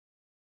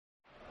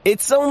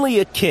It's only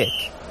a kick,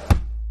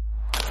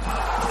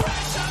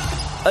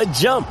 a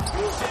jump,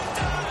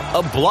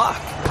 a block.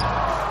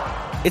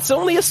 It's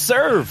only a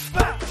serve.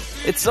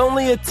 It's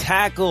only a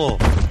tackle,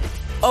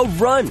 a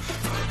run.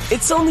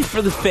 It's only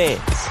for the fans.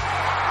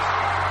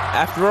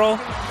 After all,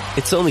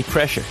 it's only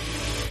pressure.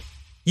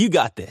 You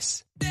got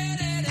this.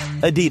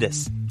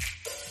 Adidas.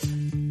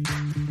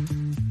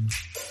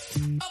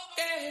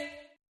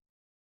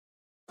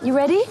 You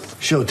ready?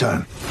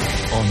 Showtime.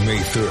 On May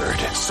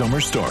 3rd, summer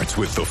starts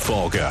with The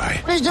Fall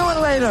Guy. Let's do it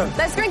later.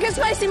 Let's drink a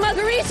spicy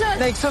margarita.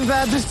 Make some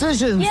bad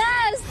decisions.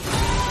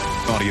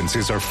 Yes!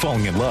 Audiences are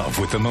falling in love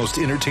with the most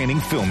entertaining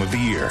film of the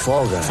year.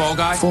 Fall Guy. Fall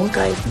Guy? Fall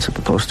Guy. That's what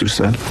the poster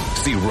said.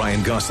 See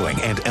Ryan Gosling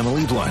and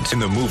Emily Blunt in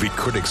the movie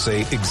critics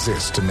say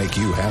exists to make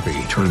you happy.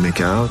 Trying to make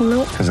it out?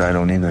 Nope. Because I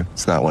don't either.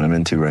 It's not what I'm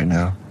into right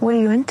now. What are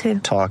you into?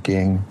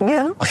 Talking.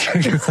 Yeah.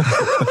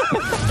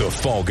 The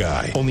Fall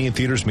Guy. Only in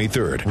theaters May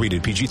 3rd.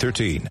 Rated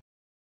PG-13.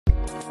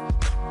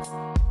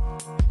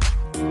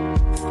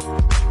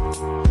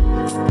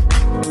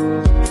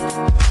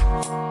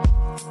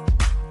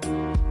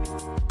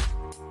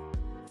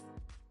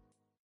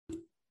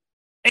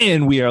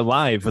 And we are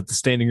live with the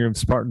Standing Room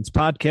Spartans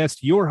podcast.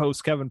 Your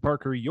host, Kevin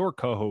Parker, your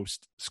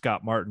co-host,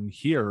 Scott Martin,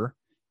 here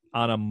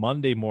on a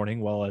Monday morning,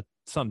 well, a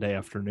Sunday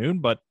afternoon,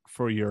 but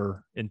for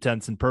your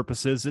intents and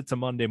purposes, it's a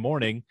Monday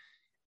morning.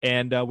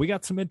 And we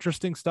got some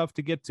interesting stuff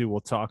to get to.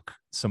 We'll talk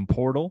some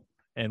portal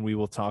and we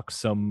will talk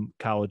some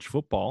college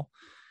football.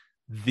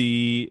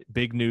 The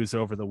big news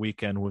over the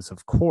weekend was,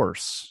 of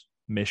course,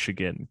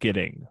 Michigan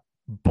getting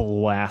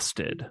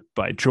blasted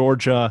by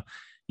Georgia.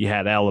 You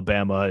had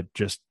Alabama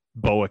just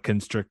boa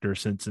constrictor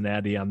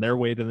Cincinnati on their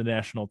way to the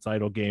national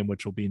title game,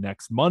 which will be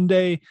next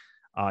Monday.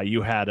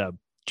 You had a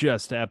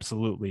just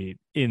absolutely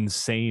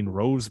insane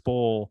Rose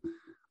Bowl.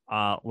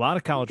 A lot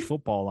of college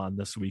football on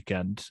this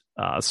weekend.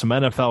 Some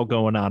NFL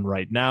going on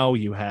right now.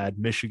 You had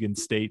Michigan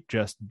State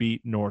just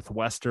beat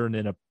Northwestern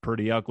in a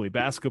pretty ugly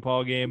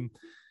basketball game.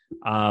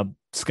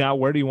 Scott,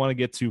 where do you want to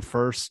get to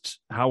first?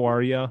 How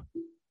are you?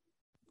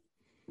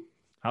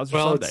 How's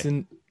your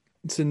Sunday?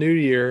 It's a new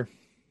year.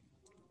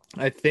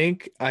 I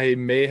think I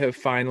may have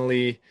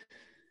finally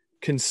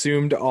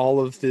consumed all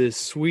of the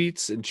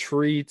sweets and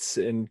treats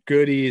and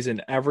goodies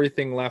and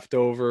everything left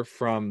over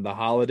from the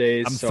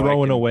holidays. I'm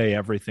throwing away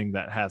everything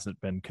that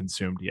hasn't been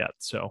consumed yet.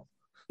 So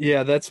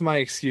yeah, that's my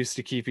excuse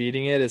to keep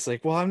eating it. It's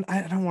like, well,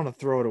 I don't want to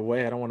throw it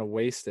away. I don't want to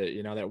waste it.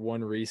 You know, that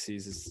one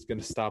Reese's is going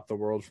to stop the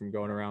world from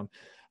going around.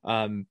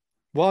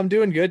 Well, I'm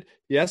doing good.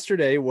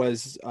 Yesterday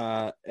was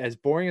as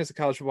boring as the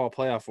college football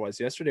playoff was.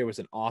 Yesterday was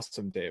an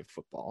awesome day of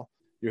football.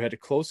 You had a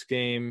close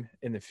game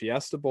in the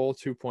Fiesta Bowl,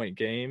 2-point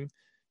game.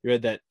 You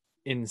had that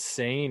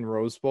insane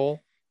Rose Bowl.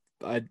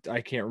 I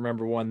can't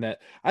remember one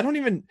that I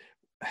don't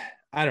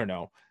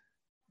know.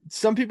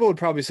 Some people would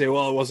probably say,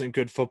 well, it wasn't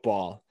good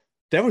football.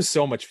 That was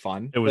so much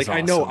fun. It was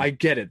like, awesome. I know, I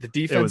get it. The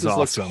defenses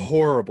looked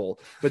horrible,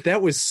 but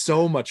that was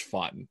so much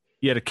fun.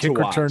 You had a kick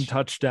return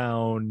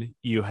touchdown.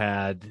 You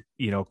had,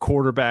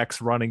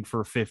 quarterbacks running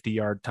for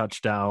 50-yard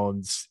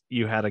touchdowns.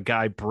 You had a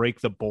guy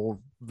break the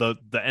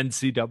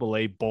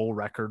NCAA bowl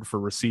record for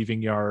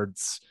receiving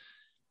yards.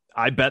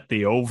 I bet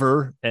the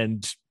over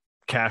and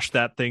cashed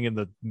that thing in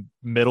the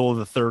middle of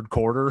the third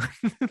quarter.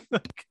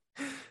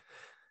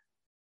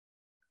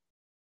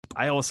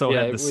 I also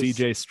had the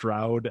CJ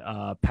Stroud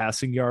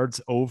passing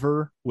yards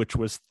over, which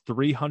was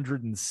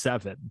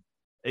 307.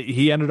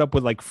 He ended up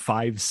with like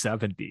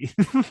 570.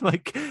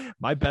 Like,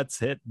 my bets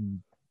hit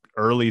in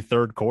early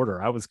third quarter.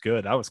 I was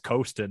good. I was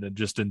coasting and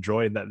just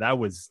enjoying that. That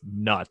was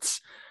nuts.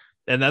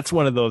 And that's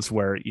one of those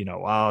where,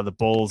 the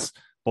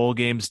bowl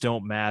games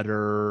don't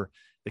matter.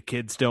 The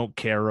kids don't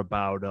care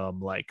about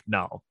them. Like,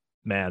 no,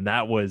 man,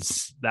 that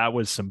was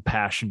some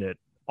passionate,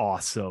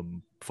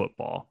 awesome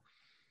football.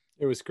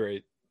 It was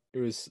great. It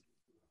was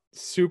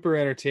super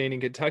entertaining.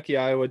 Kentucky,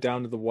 Iowa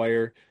down to the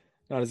wire.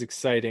 Not as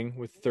exciting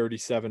with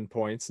 37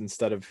 points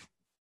instead of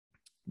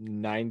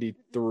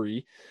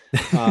 93.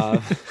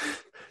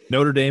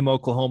 Notre Dame,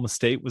 Oklahoma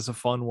State was a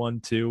fun one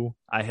too.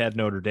 I had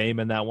Notre Dame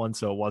in that one,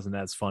 so it wasn't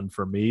as fun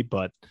for me,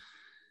 but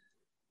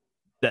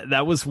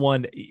that was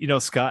one,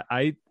 Scott,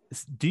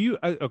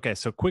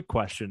 so quick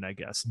question, I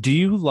guess. Do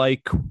you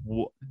like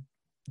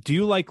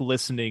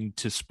listening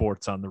to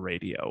sports on the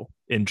radio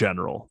in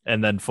general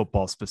and then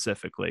football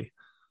specifically?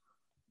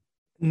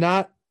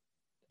 Not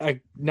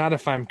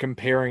if I'm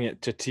comparing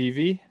it to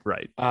TV.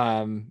 Right.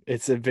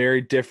 It's a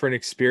very different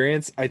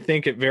experience. I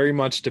think it very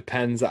much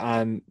depends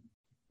on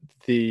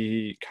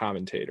the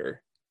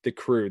commentator, the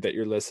crew that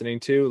you're listening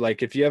to.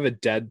 Like, if you have a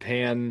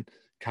deadpan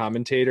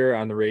commentator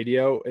on the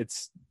radio,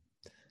 it's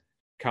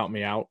count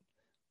me out.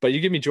 But you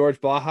give me George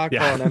Blaha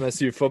calling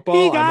MSU football,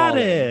 he got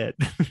it.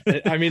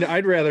 I mean,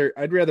 I'd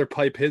rather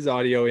pipe his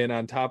audio in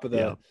on top of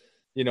the,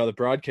 the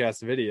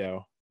broadcast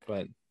video.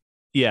 But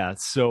yeah,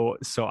 so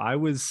I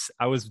was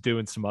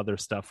doing some other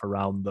stuff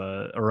around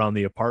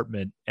the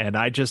apartment, and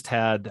I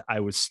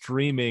was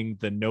streaming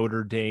the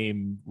Notre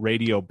Dame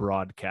radio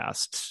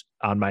broadcast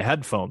on my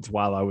headphones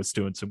while I was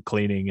doing some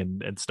cleaning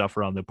and stuff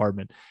around the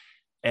apartment.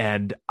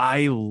 And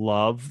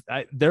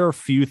there are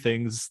few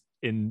things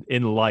in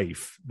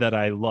life that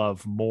I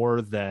love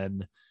more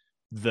than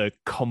the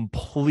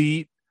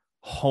complete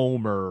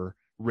homer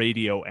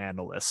radio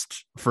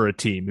analyst for a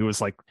team who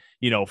was like,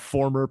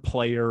 former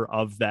player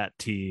of that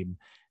team.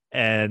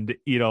 And,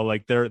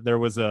 like there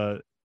was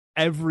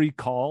every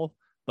call,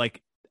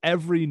 like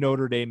every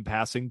Notre Dame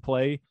passing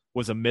play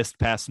was a missed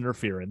pass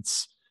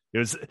interference. It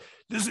was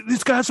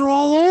these guys are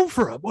all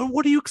over him.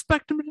 What do you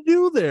expect him to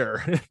do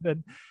there? And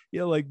then,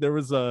 like there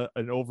was an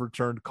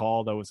overturned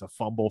call that was a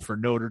fumble for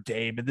Notre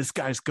Dame, and this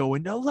guy's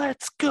going, "No,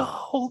 let's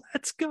go.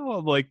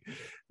 I'm like,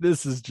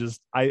 this is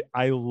just I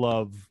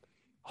love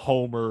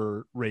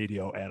homer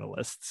radio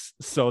analysts.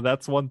 So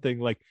that's one thing.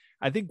 Like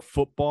I think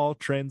football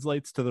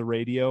translates to the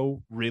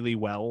radio really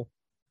well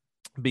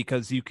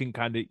because you can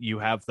you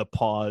have the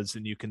pause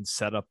and you can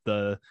set up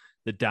the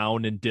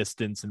down and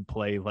distance and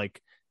play.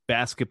 Like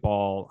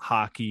basketball,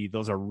 hockey,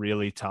 those are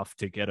really tough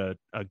to get a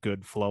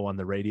good flow on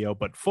the radio,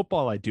 but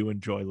football I do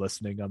enjoy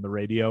listening on the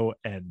radio.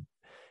 And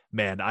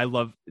man, I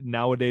love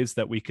nowadays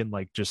that we can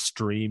like just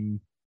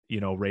stream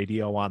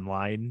radio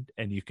online,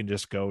 and you can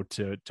just go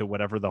to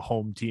whatever the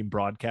home team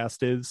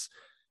broadcast is.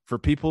 For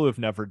people who've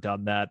never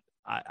done that,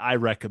 I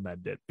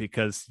recommend it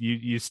because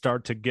you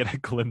start to get a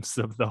glimpse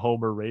of the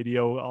homer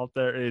radio out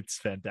there. It's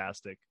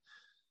fantastic.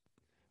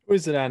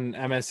 Was it on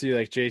MSU,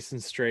 like Jason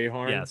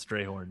Strayhorn? Yeah,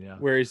 Strayhorn, yeah.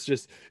 Where he's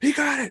just, he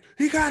got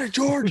it,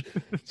 George.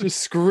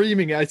 Just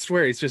screaming. I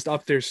swear, he's just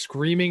up there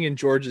screaming in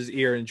George's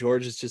ear, and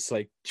George is just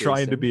like,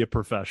 trying to be a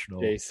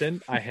professional.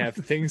 Jason, I have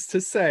things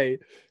to say.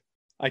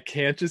 I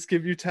can't just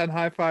give you 10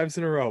 high fives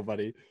in a row,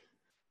 buddy.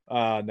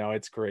 No,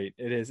 it's great.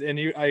 It is. And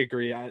I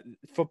agree.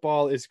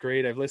 Football is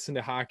great. I've listened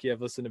to hockey.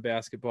 I've listened to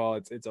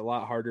basketball. It's a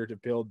lot harder to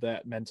build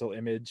that mental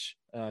image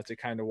to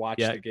kind of watch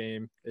the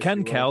game.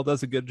 Ken Cal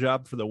does a good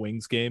job for the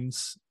Wings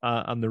games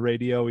on the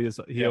radio.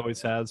 He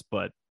always has,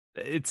 but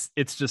it's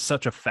just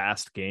such a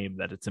fast game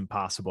that it's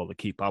impossible to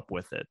keep up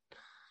with it.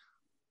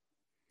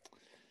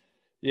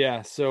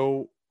 Yeah.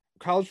 So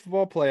college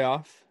football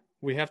playoff,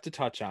 we have to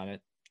touch on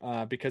it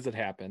because it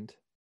happened.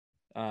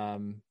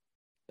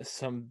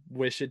 Some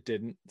wish it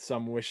didn't.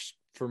 Some wish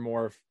for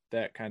more of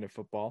that kind of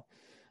football.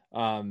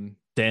 Dan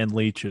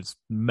Leach is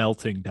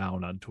melting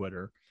down on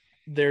Twitter.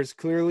 There's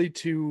clearly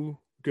two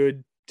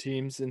good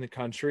teams in the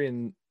country,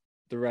 and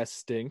the rest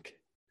stink,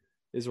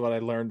 is what I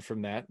learned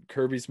from that.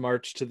 Kirby's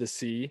march to the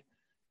sea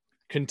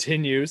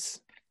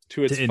continues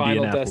to its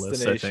final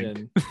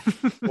destination,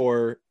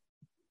 or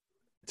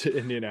to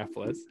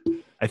Indianapolis.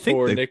 I think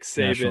for Nick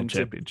Saban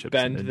to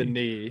bend the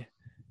knee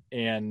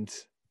and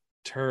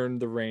turn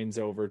the reins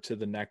over to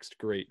the next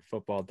great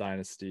football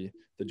dynasty,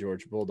 the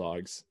Georgia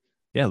Bulldogs.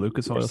 Yeah,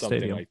 Lucas Oil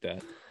Stadium, like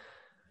that.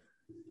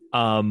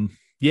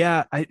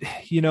 Yeah,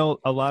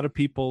 a lot of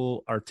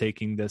people are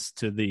taking this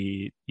to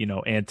the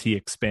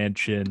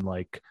anti-expansion.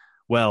 Like,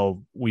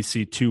 well, we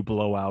see 2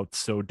 blowouts,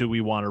 so do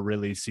we want to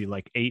really see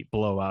like 8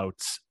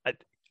 blowouts?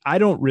 I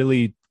don't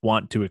really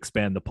want to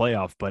expand the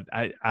playoff, but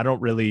I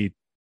don't really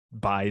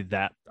buy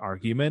that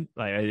argument.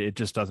 It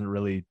just doesn't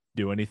really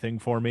do anything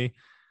for me.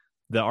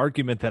 The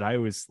argument that I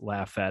always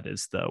laugh at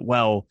is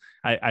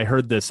I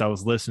heard this. I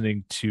was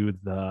listening to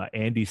the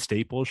Andy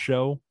Staples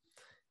show,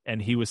 and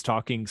he was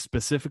talking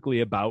specifically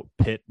about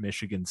Pitt,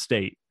 Michigan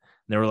State.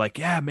 And they were like,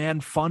 yeah,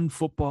 man, fun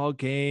football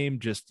game,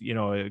 just,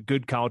 a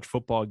good college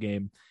football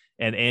game.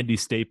 And Andy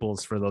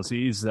Staples, for those,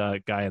 he's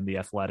a guy in The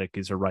Athletic.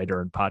 He's a writer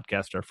and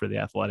podcaster for The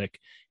Athletic.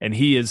 And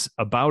he is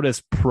about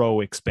as pro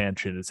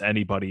expansion as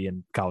anybody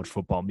in college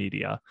football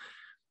media.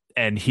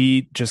 And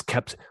he just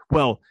kept,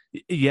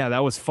 yeah,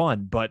 that was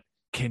fun, but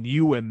can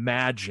you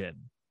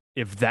imagine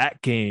if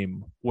that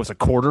game was a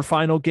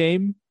quarterfinal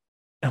game?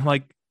 I'm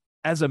like,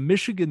 as a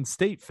Michigan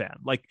State fan,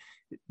 like,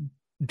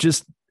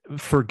 just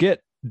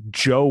forget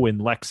Joe in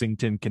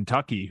Lexington,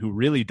 Kentucky, who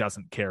really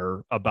doesn't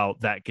care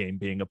about that game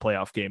being a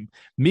playoff game.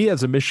 Me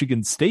as a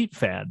Michigan State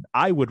fan,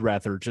 I would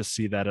rather just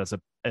see that as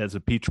a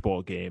Peach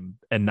Bowl game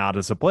and not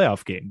as a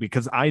playoff game,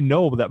 because I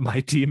know that my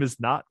team is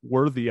not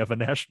worthy of a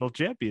national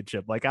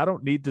championship. Like, I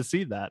don't need to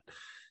see that.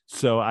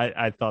 So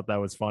I thought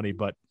that was funny,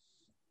 but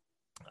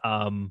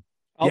I'll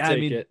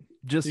take it.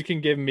 Just you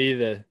can give me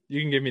the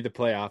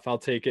playoff. I'll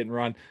take it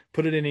and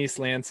put it in East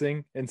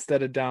Lansing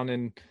instead of down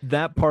in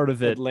that part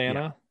of it,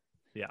 Atlanta.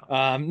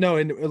 Yeah. No,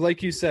 and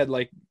like you said,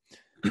 like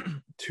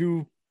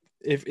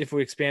if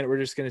we expand it, we're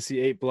just going to see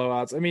 8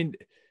 blowouts. I mean,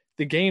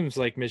 the games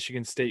like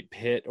Michigan State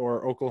Pitt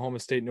or Oklahoma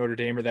State Notre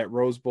Dame or that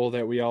Rose Bowl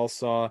that we all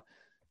saw,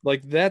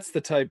 like that's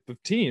the type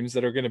of teams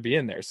that are going to be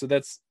in there. So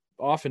that's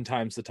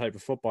oftentimes the type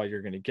of football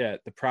you're going to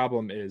get. The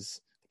problem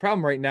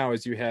right now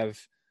is you have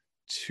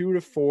 2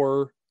 to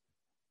 4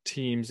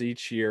 teams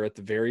each year at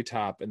the very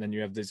top, and then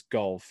you have this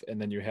gulf,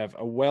 and then you have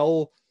a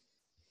well-suited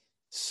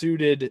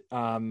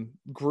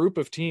group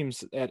of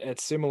teams at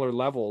similar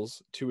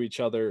levels to each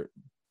other,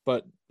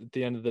 but at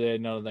the end of the day,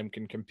 none of them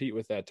can compete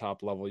with that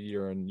top level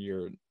year in,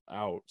 year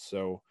out.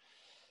 So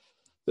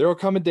there will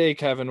come a day,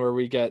 Kevin, where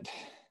we get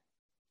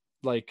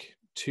like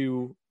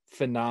 2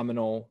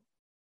 phenomenal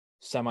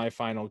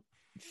semifinal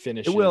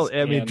finishes. It will.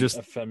 I mean, and just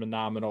a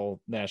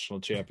phenomenal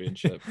national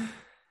championship.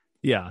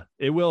 yeah,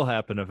 it will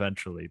happen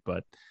eventually.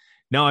 But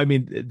no, I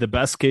mean, the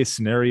best case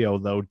scenario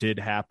though did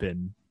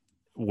happen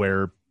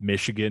where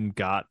Michigan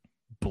got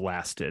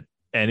blasted,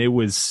 and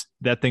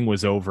that thing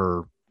was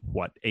over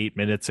 8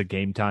 minutes of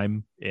game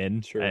time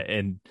in. Sure.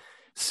 And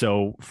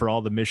so for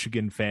all the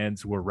Michigan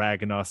fans who were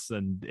ragging us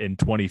in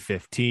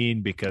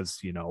 2015 because,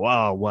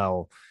 oh,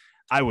 well,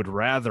 I would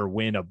rather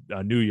win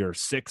a New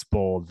Year's Six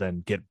bowl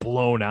than get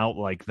blown out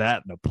like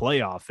that in a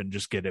playoff and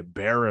just get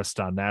embarrassed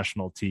on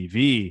national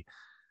TV.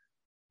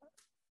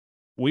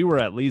 We were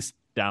at least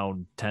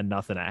down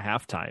 10-0 at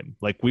halftime.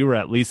 Like, we were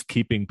at least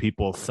keeping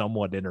people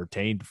somewhat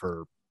entertained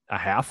for a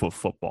half of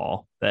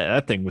football.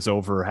 That thing was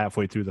over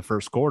halfway through the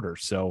first quarter.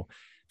 So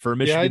for a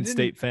Michigan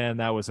State fan,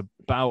 that was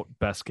about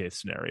best case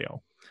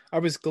scenario. I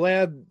was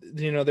glad,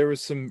 there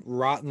was some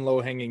rotten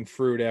low hanging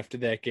fruit after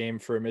that game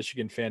for a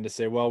Michigan fan to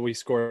say, well, we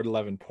scored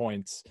 11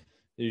 points.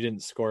 You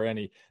didn't score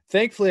any.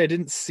 Thankfully, I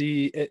didn't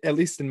see, at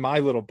least in my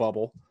little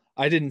bubble,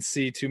 I didn't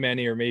see too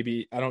many, or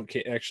maybe I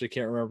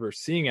can't remember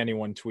seeing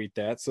anyone tweet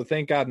that. So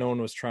thank God no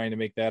one was trying to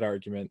make that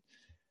argument.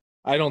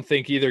 I don't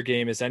think either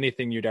game is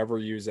anything you'd ever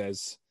use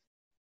as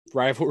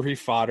rivalry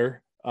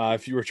fodder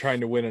if you were trying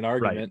to win an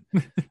argument.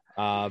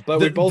 Right. But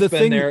we've both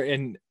been there.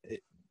 And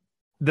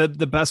the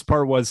best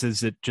part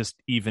is it just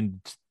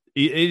evened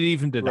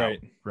it out,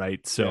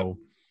 right? So,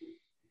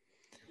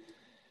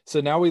 So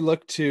now we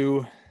look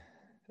to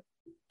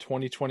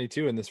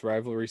 2022, and this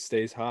rivalry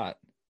stays hot.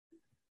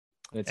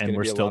 And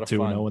we're still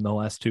 2-0 in the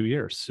last 2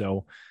 years.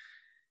 So,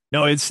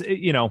 no, it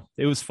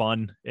was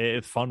fun.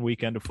 It's a fun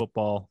weekend of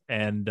football,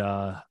 and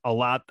a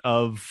lot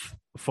of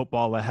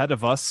football ahead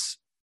of us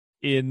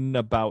in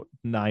about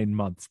 9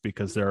 months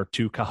because there are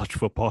 2 college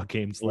football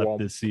games left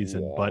this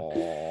season. But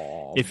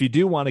if you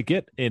do want to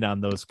get in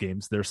on those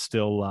games, there's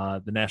still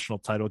the national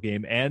title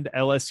game and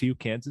LSU,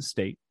 Kansas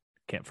State.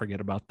 Can't forget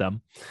about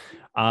them.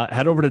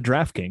 Head over to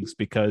DraftKings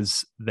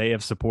because they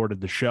have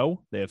supported the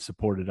show. They have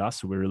supported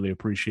us. So we really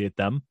appreciate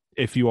them.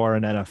 If you are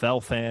an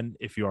NFL fan,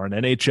 if you are an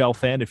NHL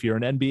fan, if you're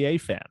an NBA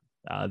fan,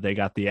 they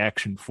got the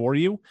action for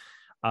you.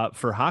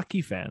 For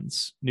hockey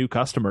fans, new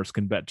customers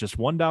can bet just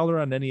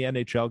 $1 on any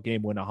NHL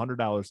game, win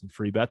 $100 in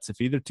free bets if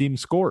either team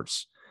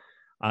scores.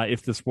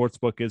 If the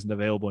sportsbook isn't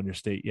available in your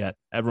state yet,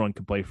 everyone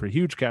can play for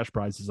huge cash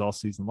prizes all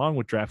season long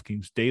with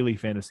DraftKings daily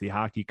fantasy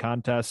hockey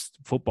contests,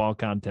 football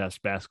contests,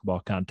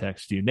 basketball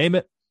contests, you name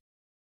it.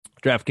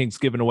 DraftKings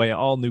giving away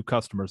all new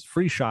customers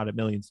free shot at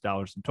millions of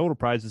dollars in total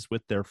prizes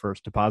with their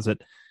first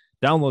deposit.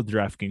 Download the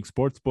DraftKings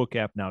Sportsbook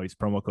app now. Use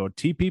promo code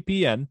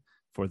TPPN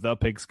for the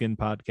Pigskin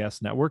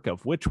Podcast Network,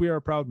 of which we are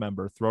a proud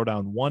member. Throw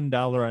down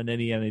 $1 on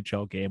any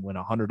NHL game, win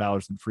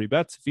 $100 in free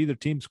bets if either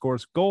team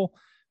scores a goal.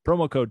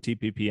 Promo code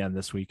TPPN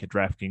this week at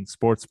DraftKings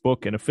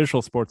Sportsbook, an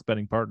official sports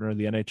betting partner of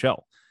the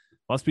NHL.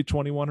 Must be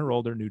 21 or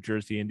older, New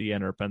Jersey,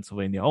 Indiana, or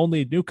Pennsylvania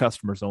only. New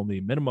customers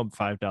only. Minimum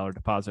 $5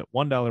 deposit,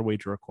 $1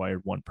 wager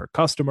required, 1 per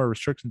customer.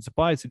 Restrictions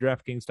apply. See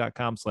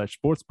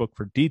DraftKings.com/sportsbook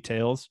for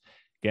details.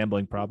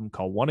 Gambling problem,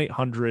 call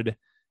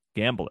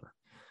 1-800-GAMBLER.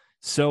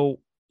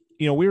 So,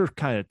 we were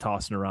kind of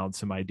tossing around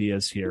some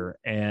ideas here,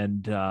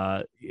 and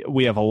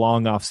we have a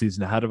long off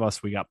season ahead of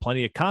us. We got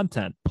plenty of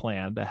content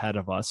planned ahead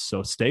of us,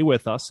 so stay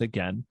with us.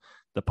 Again,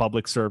 the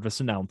public service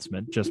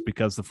announcement, just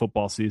because the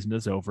football season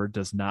is over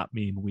does not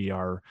mean we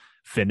are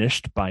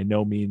finished. By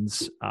no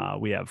means.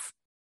 We have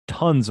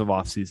tons of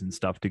off-season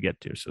stuff to get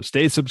to, so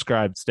stay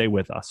subscribed, stay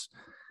with us.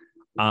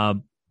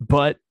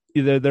 But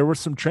there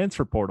was some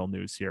transfer portal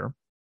news here,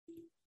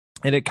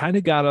 and it kind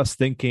of got us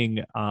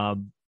thinking,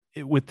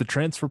 with the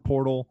transfer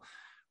portal,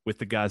 with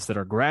the guys that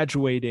are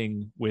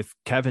graduating, with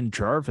Kevin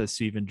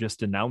Jarvis even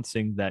just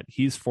announcing that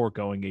he's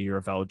foregoing a year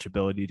of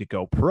eligibility to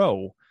go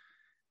pro.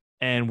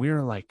 And we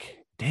were like,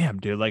 damn,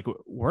 dude, like,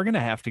 we're going to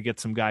have to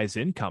get some guys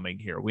incoming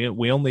here.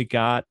 We only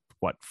got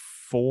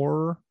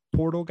 4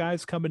 portal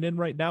guys coming in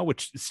right now,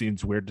 which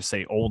seems weird to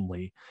say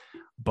only,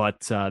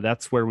 but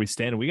that's where we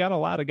stand. We got a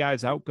lot of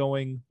guys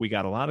outgoing. We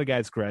got a lot of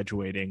guys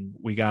graduating.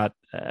 We got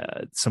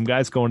some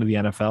guys going to the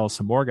NFL,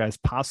 some more guys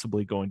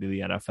possibly going to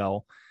the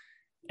NFL.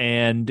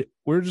 And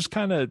we're just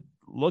kind of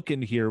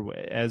looking here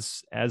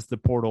as the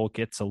portal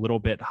gets a little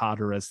bit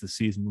hotter as the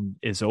season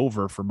is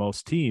over for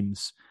most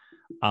teams.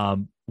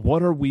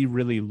 What are we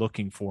really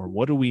looking for?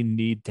 What do we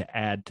need to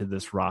add to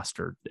this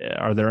roster?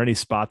 Are there any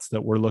spots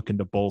that we're looking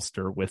to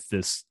bolster with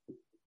this,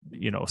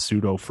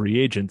 pseudo free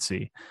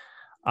agency?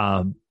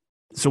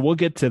 So we'll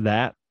get to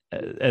that.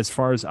 As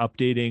far as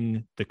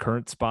updating the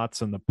current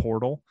spots on the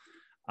portal,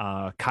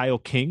 Kyle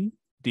King,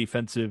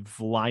 defensive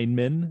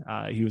lineman,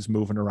 he was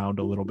moving around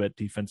a little bit,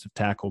 defensive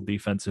tackle,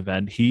 defensive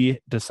end. He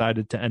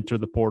decided to enter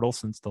the portal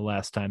since the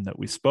last time that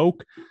we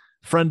spoke.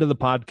 Friend of the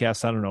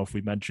podcast, I don't know if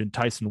we mentioned,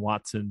 Tyson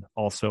Watson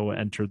also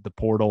entered the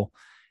portal.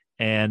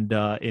 And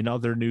in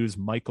other news,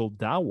 Michael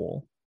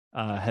Dowell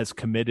has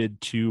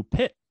committed to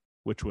Pitt,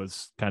 which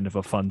was kind of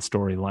a fun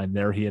storyline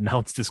there. He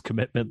announced his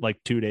commitment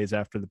like 2 days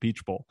after the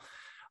Peach Bowl.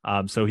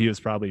 So he was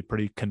probably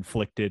pretty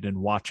conflicted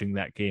in watching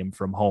that game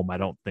from home. I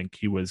don't think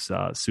he was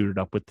suited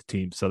up with the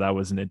team. So that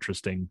was an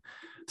interesting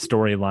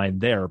storyline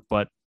there.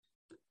 But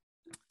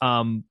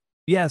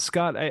yeah,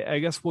 Scott, I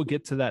guess we'll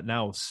get to that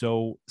now.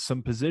 So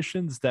some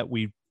positions that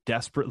we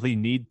desperately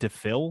need to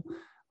fill,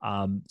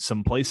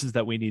 some places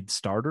that we need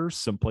starters,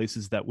 some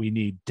places that we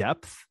need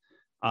depth.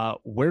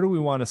 Where do we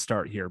want to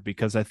start here?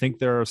 Because I think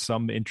there are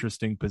some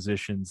interesting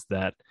positions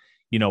that,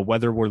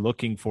 whether we're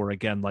looking for,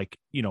 again, like,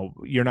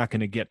 you're not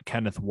going to get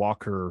Kenneth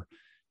Walker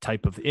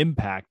type of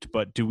impact,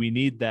 but do we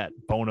need that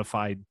bona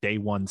fide day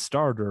one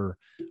starter,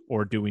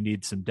 or do we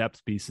need some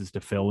depth pieces to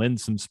fill in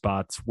some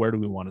spots? Where do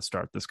we want to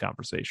start this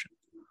conversation?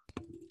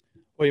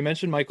 Well, you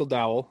mentioned Michael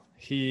Dowell.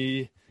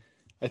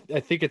 I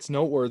think it's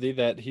noteworthy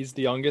that he's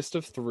the youngest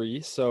of three.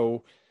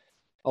 So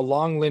a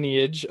long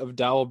lineage of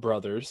Dowell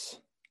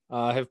brothers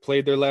have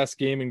played their last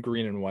game in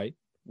green and white,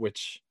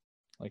 which,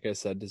 like I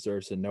said,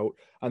 deserves a note.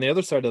 On the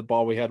other side of the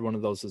ball, we had one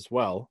of those as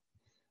well.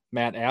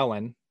 Matt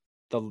Allen,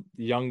 the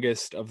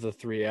youngest of the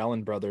three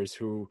Allen brothers,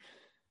 who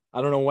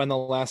I don't know when the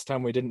last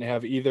time we didn't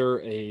have either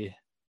a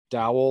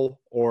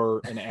Dowell or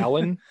an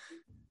Allen.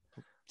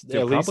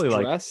 At probably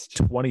least dressed.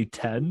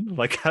 2010.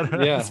 Like, I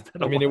don't know. Yeah,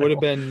 I mean, it would have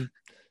been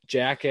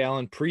Jack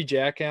Allen,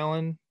 pre-Jack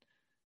Allen,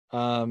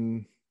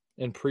 and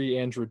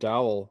pre-Andrew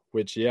Dowell,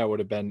 which would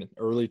have been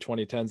early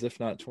 2010s, if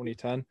not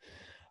 2010.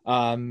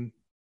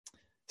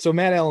 So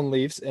Matt Allen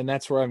leaves, and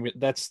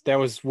that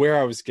was where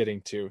I was getting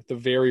to, the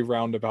very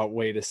roundabout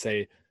way to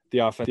say the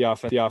offense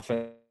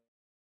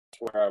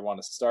where I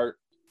want to start.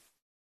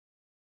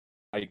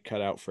 I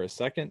cut out for a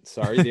second.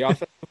 Sorry. The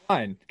offensive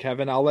line.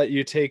 Kevin, I'll let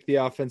you take the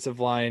offensive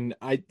line.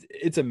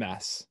 It's a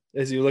mess.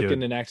 As you look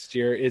into next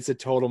year, it's a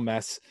total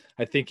mess.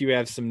 I think you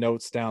have some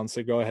notes down,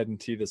 so go ahead and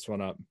tee this one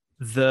up.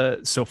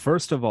 So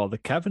first of all, the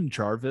Kevin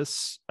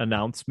Jarvis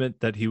announcement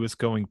that he was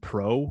going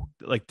pro,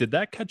 like, did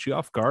that catch you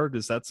off guard?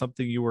 Is that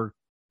something you were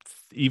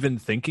even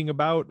thinking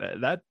about?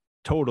 That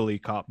totally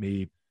caught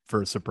me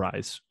for a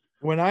surprise.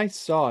 When I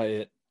saw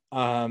it,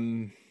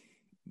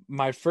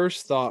 my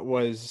first thought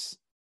was,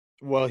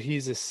 well,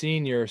 he's a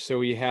senior,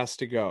 so he has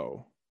to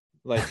go.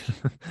 Like,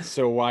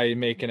 so why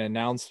make an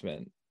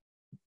announcement?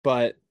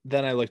 But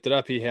then I looked it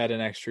up. He had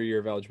an extra year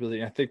of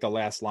eligibility. I think the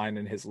last line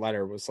in his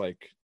letter was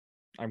like,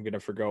 I'm going to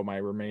forgo my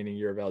remaining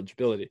year of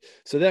eligibility.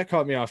 So that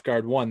caught me off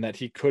guard. One, that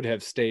he could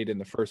have stayed in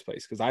the first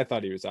place, because I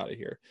thought he was out of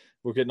here.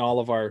 We're getting all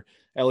of our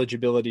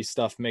eligibility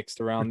stuff mixed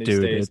around these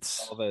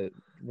days. All the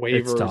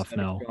waivers that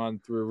have gone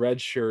through, red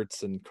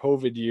shirts and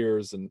COVID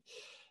years. And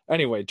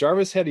anyway,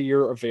 Jarvis had a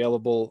year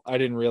available. I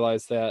didn't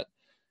realize that.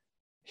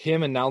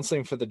 Him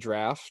announcing for the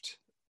draft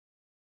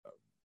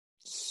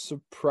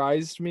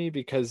surprised me,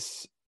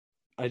 because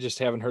I just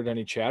haven't heard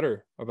any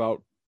chatter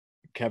about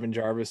Kevin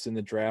Jarvis in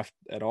the draft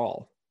at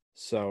all.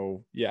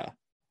 So, yeah.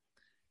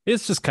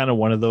 It's just kind of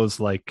one of those,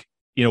 like,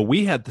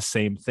 we had the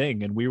same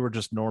thing, and we were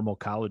just normal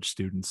college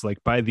students.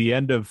 Like, by the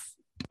end of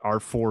our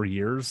 4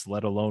 years,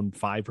 let alone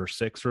 5 or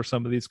 6 or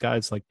some of these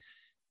guys, like,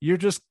 you're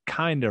just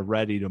kind of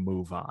ready to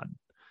move on.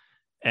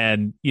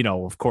 And,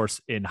 of course,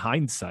 in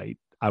hindsight,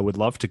 I would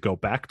love to go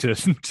back to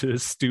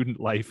student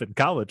life and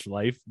college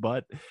life,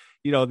 but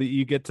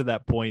you get to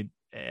that point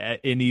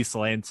in East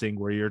Lansing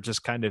where you're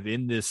just kind of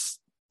in this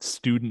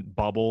student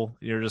bubble.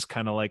 You're just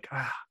kind of like,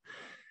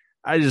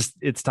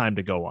 it's time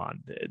to go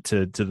on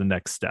to the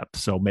next step.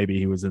 So maybe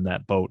he was in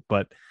that boat,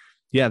 but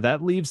yeah,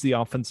 that leaves the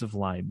offensive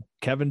line: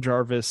 Kevin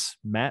Jarvis,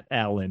 Matt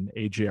Allen,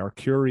 AJ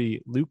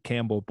Arcuri, Luke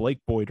Campbell, Blake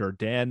Boyder,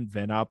 Dan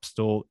Van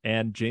Opstel,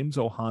 and James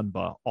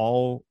Ohanba.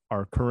 All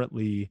are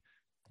currently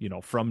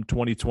from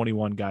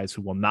 2021 guys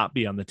who will not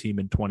be on the team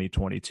in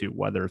 2022,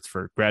 whether it's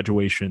for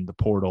graduation, the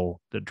portal,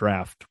 the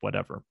draft,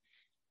 whatever.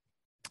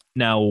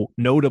 Now,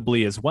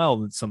 notably as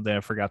well, it's something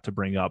I forgot to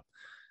bring up.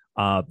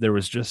 There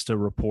was just a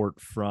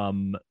report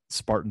from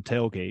Spartan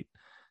Tailgate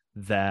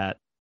that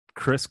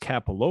Chris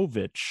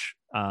Kapilovich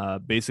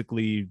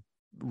basically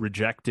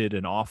rejected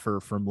an offer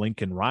from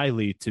Lincoln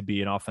Riley to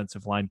be an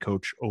offensive line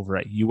coach over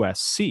at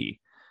USC.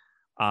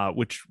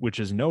 Which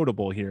is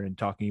notable here in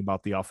talking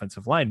about the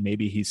offensive line.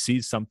 Maybe he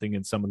sees something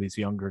in some of these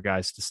younger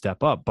guys to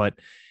step up. But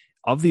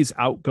of these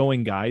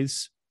outgoing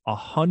guys,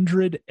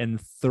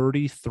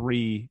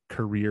 133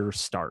 career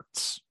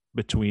starts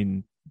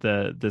between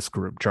this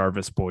group: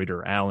 Jarvis,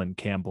 Boyder, Allen,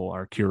 Campbell,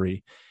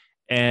 Arcuri.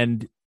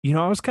 And,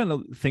 I was kind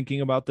of thinking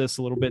about this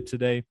a little bit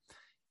today,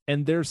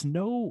 and there's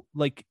no,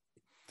 like,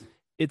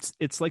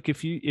 it's like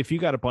if you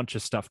got a bunch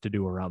of stuff to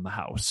do around the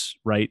house,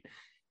 right?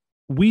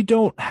 We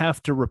don't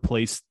have to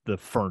replace the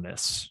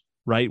furnace,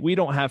 right? We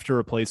don't have to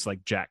replace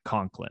like Jack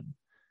Conklin,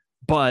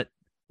 but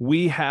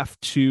we have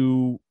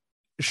to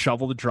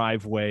shovel the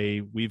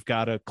driveway. We've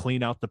got to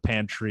clean out the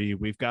pantry.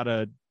 We've got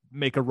to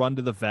make a run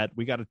to the vet.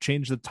 We got to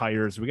change the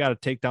tires. We got to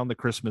take down the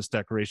Christmas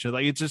decoration.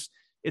 Like, it's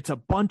a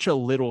bunch of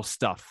little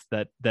stuff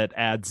that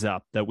adds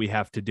up that we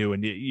have to do.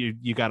 And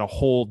you got a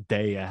whole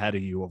day ahead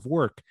of you of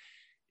work.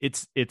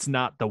 It's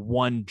not the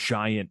one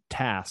giant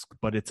task,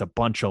 but it's a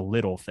bunch of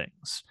little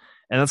things.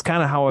 And that's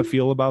kind of how I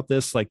feel about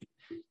this. Like,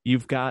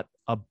 you've got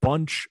a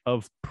bunch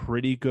of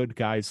pretty good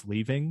guys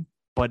leaving,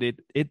 but it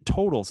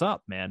totals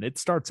up, man. It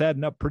starts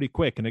adding up pretty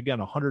quick. And again,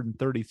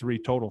 133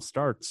 total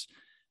starts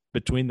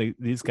between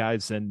these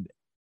guys. And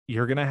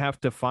you're going to have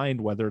to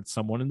find, whether it's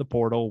someone in the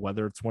portal,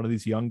 whether it's one of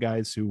these young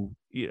guys who,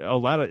 a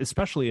lot of,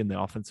 especially in the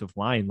offensive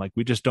line, like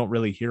we just don't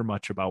really hear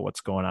much about what's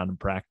going on in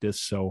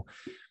practice. So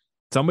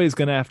somebody's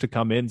going to have to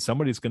come in,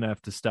 somebody's going to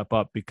have to step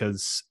up,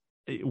 because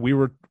we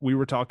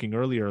were talking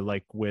earlier,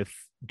 like with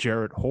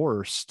Jarrett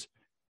Horst,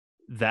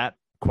 that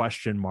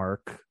question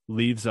mark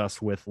leaves us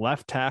with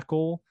left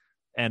tackle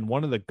and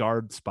one of the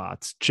guard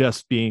spots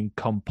just being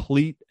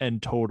complete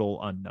and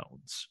total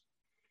unknowns.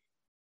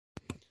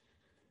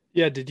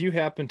 Yeah. Did you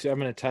happen to, I'm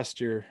going to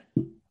test your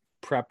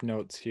prep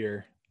notes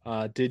here.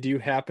 Did you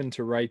happen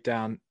to write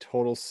down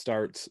total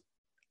starts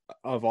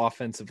of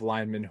offensive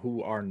linemen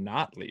who are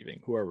not leaving,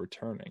 who are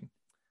returning?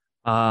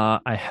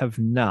 I have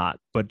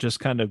not, but just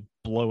kind of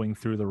blowing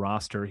through the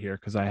roster here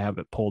because I have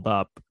it pulled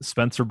up.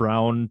 Spencer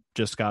Brown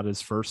just got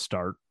his first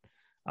start.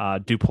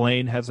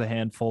 Duplain has a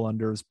handful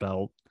under his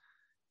belt.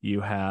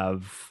 You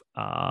have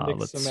Nick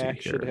let's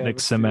Simak see here, Nick a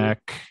Simak,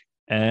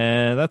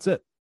 and that's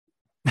it.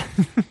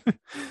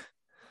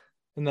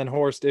 And then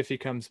Horst if he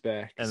comes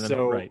back. And then,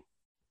 so right.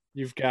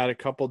 You've got a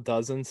couple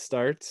dozen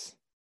starts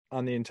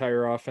on the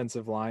entire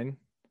offensive line.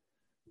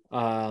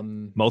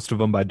 Most of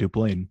them by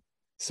Duplain.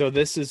 So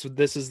this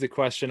is the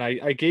question.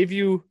 I gave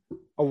you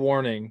a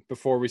warning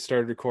before we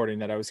started recording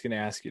that I was going to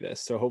ask you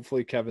this. So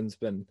hopefully Kevin's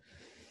been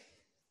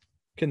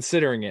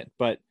considering it.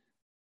 But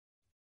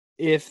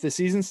if the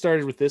season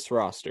started with this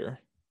roster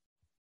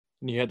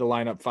and you had to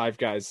line up 5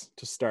 guys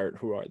to start,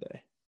 who are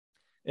they?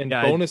 And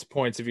bonus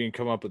points if you can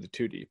come up with a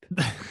 2 deep.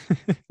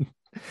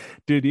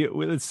 Dude,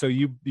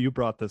 you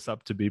brought this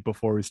up to me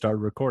before we started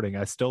recording.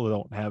 I still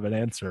don't have an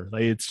answer.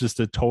 Like, it's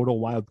just a total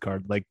wild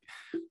card. Like,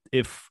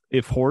 if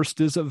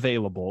Horst is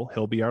available,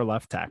 he'll be our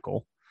left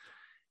tackle.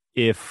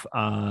 If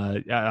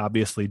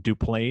obviously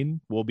Duplain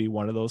will be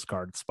one of those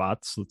guard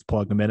spots. Let's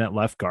plug him in at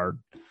left guard.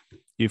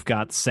 You've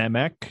got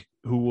Samek,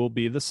 who will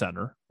be the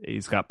center.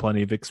 He's got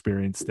plenty of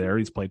experience there.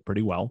 He's played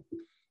pretty well.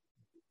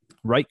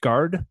 Right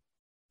guard,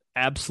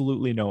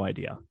 absolutely no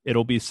idea.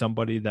 It'll be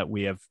somebody that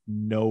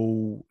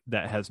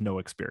that has no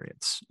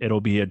experience.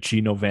 It'll be a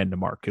Gino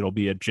Vandemark. It'll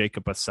be a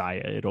Jacob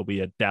Asaya. It'll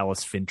be a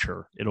Dallas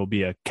Fincher. It'll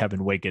be a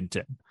Kevin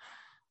Wigginton,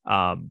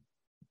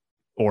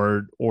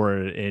 or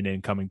an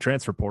incoming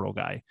transfer portal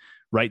guy.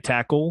 Right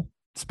tackle,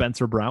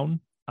 Spencer Brown.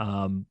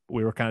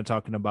 We were kind of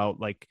talking about,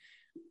 like,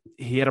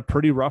 he had a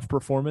pretty rough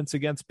performance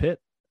against Pitt.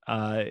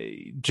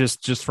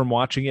 Just from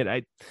watching it,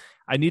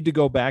 I need to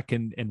go back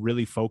and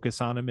really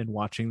focus on him in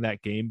watching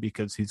that game,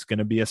 because he's going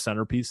to be a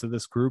centerpiece of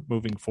this group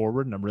moving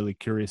forward. And I'm really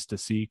curious to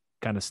see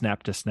kind of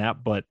snap to snap.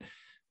 But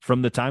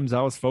from the times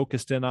I was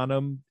focused in on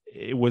him,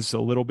 it was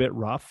a little bit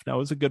rough. Now, it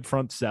was a good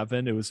front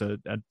seven. It was a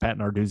Pat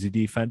Narduzzi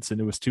defense,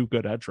 and it was 2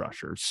 good edge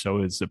rushers. So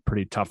it was a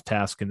pretty tough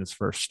task in his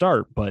first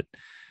start, but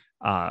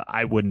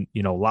I wouldn't,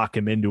 lock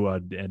him into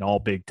an all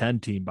Big Ten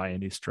team by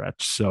any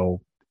stretch.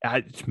 So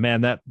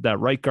that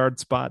right guard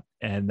spot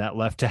and that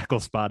left tackle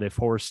spot, if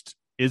Horst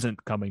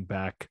isn't coming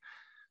back,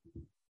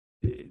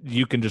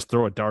 you can just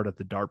throw a dart at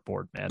the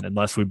dartboard, man,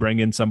 unless we bring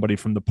in somebody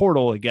from the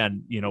portal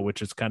again,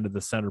 which is kind of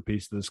the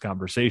centerpiece of this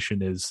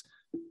conversation. Is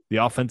the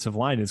offensive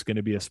line is going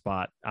to be a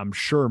spot. I'm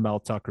sure Mel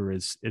Tucker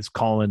is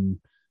calling,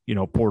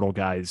 portal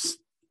guys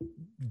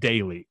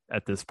daily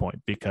at this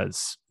point,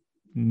 because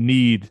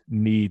need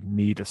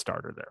a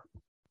starter there.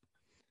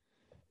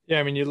 Yeah.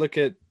 I mean, you look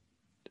at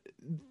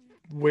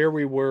where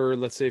we were,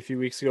 let's say, a few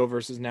weeks ago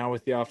versus now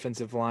with the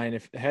offensive line.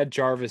 If had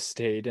Jarvis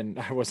stayed, and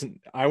I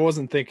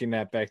wasn't thinking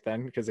that back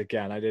then, because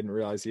again, I didn't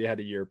realize he had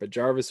a year, but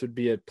Jarvis would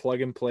be a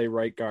plug and play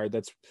right guard.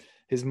 That's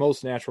his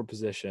most natural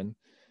position.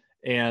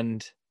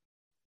 And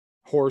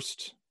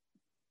Horst,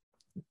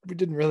 we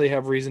didn't really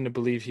have reason to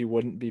believe he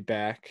wouldn't be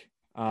back.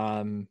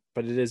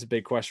 But it is a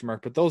big question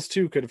mark, but those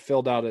 2 could have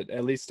filled out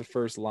at least the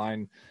first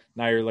line.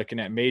 Now you're looking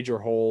at major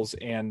holes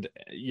and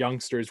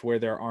youngsters where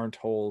there aren't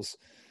holes.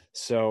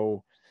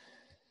 So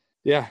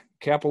yeah,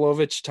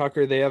 Kapilovic,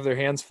 Tucker, they have their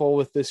hands full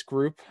with this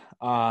group.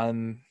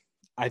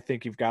 I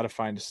think you've got to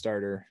find a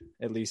starter,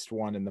 at least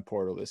one in the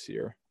portal this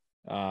year,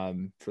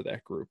 for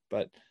that group.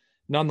 But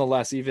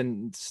nonetheless,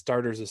 even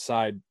starters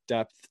aside,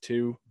 depth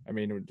too. I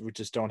mean, we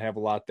just don't have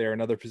a lot there.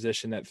 Another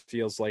position that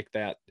feels like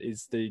that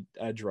is the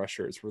edge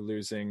rushers. We're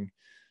losing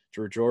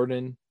Drew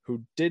Jordan,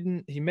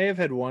 he may have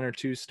had 1 or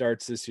 2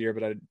 starts this year,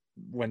 but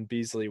when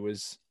Beasley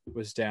was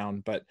down.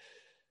 But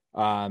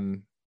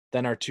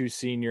then our 2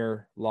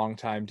 senior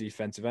longtime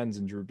defensive ends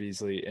in Drew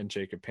Beasley and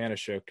Jacob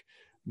Panashuk,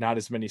 not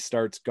as many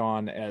starts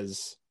gone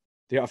as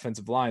the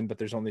offensive line, but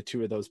there's only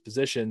 2 of those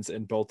positions,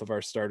 and both of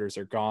our starters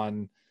are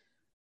gone.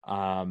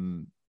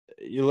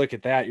 You look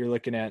at that, you're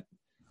looking at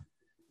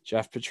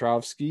Jeff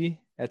Petrovsky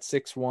at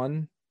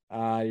 6'1".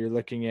 You're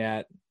looking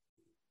at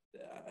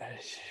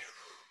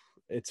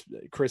it's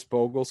Chris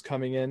Bogle's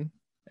coming in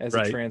as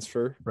a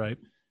transfer. Right.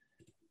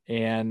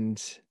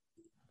 And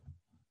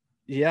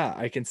yeah,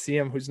 I can see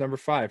him. Who's number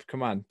 5?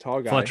 Come on,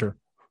 tall guy.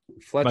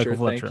 Fletcher.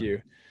 Thank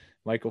you.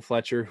 Michael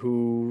Fletcher,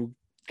 who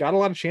got a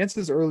lot of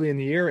chances early in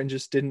the year and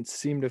just didn't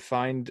seem to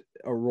find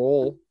a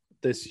role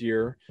this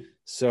year.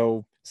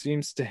 So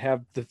seems to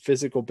have the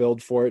physical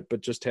build for it,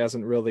 but just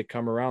hasn't really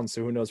come around.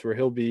 So who knows where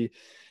he'll be.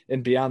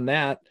 And beyond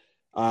that,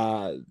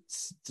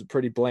 it's a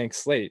pretty blank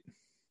slate.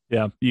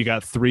 Yeah, you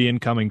got 3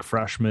 incoming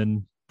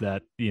freshmen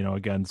that,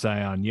 again,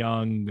 Zion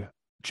Young,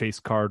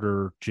 Chase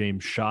Carter,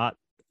 James Schott,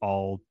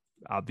 all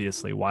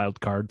obviously wild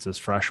cards as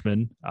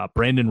freshmen.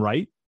 Brandon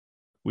Wright,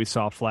 we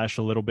saw flash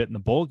a little bit in the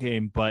bowl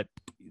game, but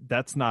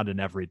that's not an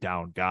every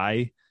down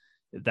guy.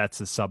 That's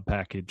a sub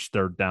package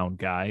third down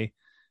guy.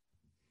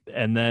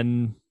 And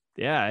then,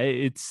 yeah,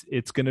 it's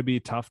going to be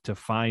tough to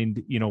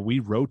find. We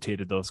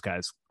rotated those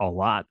guys a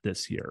lot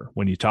this year.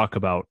 When you talk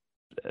about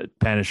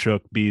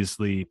Panashuk,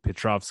 Beasley,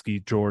 Petrovsky,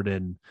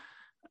 Jordan,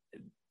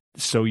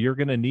 so you're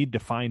going to need to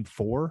find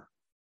 4,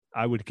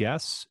 I would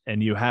guess.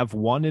 And you have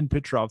 1 in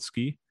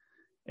Petrovsky,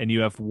 and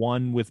you have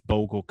 1 with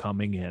Bogle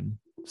coming in.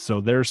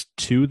 So there's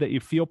 2 that you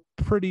feel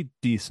pretty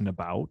decent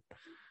about.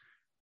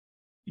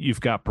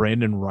 You've got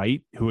Brandon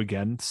Wright, who,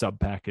 again,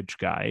 sub-package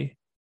guy.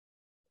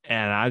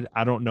 And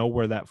I don't know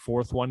where that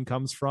 4th one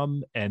comes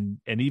from. And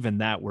even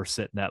that, we're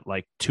sitting at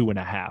like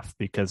 2.5,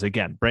 because,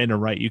 again, Brandon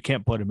Wright, you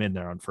can't put him in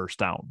there on first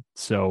down.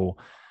 So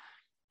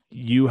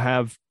you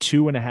have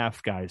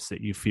 2.5 guys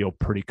that you feel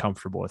pretty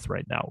comfortable with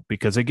right now.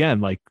 Because,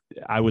 again, like,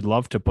 I would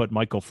love to put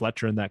Michael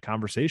Fletcher in that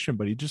conversation,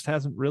 but he just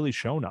hasn't really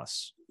shown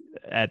us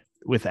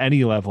with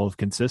any level of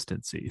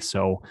consistency.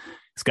 So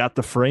he's got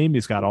the frame,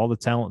 he's got all the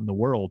talent in the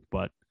world,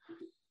 but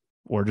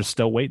we're just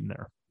still waiting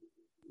there.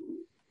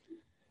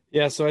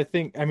 Yeah, so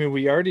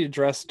we already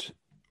addressed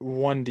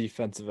 1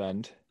 defensive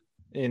end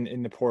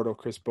in the portal,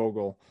 Chris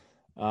Bogle.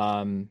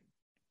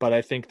 But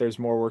I think there's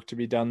more work to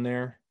be done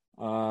there.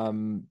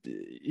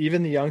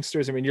 Even the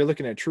youngsters, you're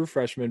looking at true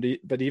freshmen,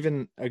 but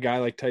even a guy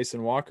like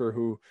Tyson Walker,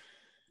 who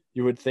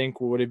you would think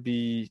would it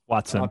be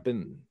Watson. Up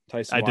in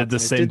Tyson I Watson. did the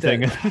same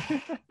thing.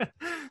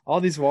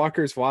 All these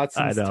Walkers,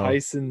 Watsons,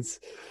 Tysons.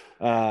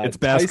 It's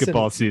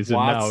basketball Tyson season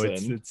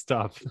Watson. now. It's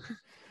tough.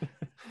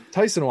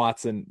 Tyson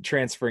Watson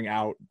transferring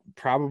out,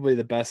 probably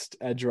the best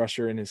edge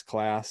rusher in his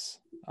class.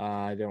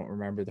 I don't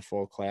remember the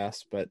full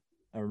class, but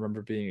I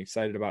remember being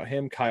excited about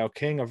him. Kyle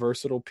King, a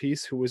versatile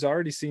piece who was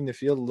already seeing the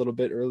field a little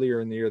bit earlier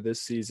in the year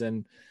this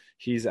season.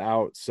 He's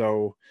out.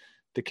 So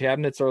the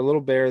cabinets are a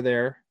little bare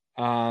there.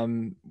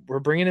 We're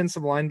bringing in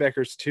some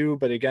linebackers too,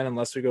 but again,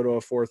 unless we go to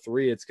a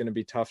 4-3, it's going to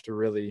be tough to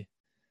really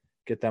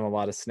get them a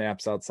lot of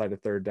snaps outside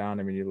of third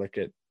down. You look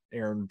at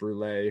Aaron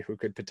Brule, who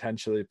could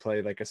potentially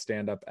play like a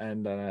stand-up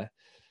end on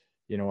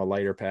a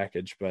lighter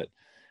package, but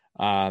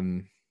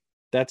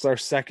that's our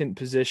second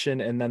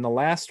position. And then the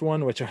last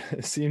one, which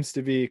seems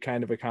to be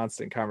kind of a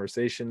constant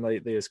conversation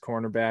lately, is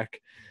cornerback.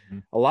 Mm-hmm.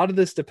 A lot of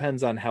this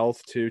depends on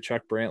health too.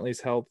 Chuck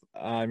Brantley's health.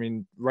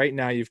 Right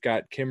now you've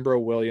got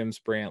Kimbrough, Williams,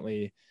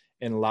 Brantley,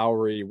 and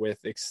Lowry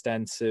with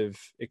extensive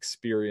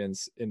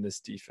experience in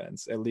this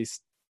defense, at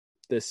least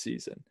this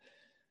season.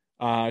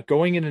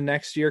 Going into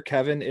next year,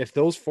 Kevin, if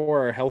those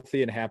 4 are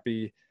healthy and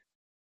happy,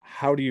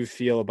 how do you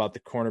feel about the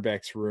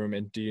cornerbacks room,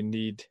 and do you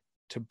need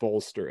to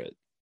bolster it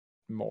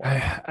more?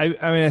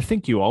 I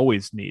think you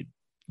always need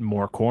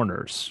more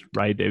corners,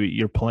 right?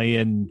 You're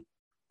playing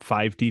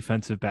 5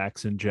 defensive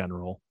backs in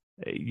general.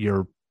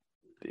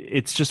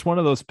 It's just one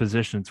of those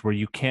positions where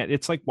you can't,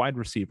 it's like wide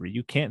receiver.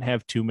 You can't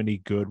have too many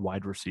good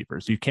wide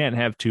receivers. You can't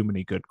have too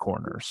many good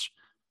corners.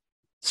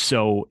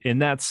 So in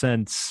that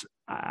sense,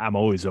 I'm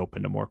always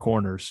open to more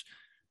corners.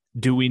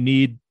 Do we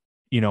need,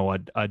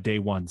 a day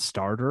one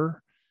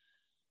starter?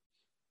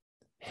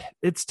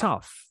 It's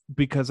tough,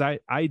 because I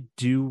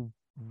do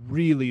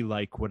really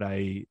like what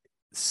I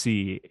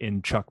see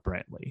in Chuck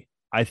Brantley.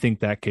 I think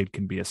that kid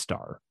can be a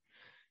star,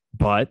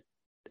 but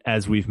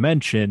as we've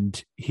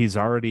mentioned, he's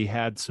already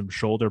had some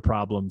shoulder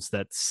problems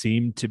that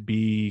seem to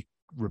be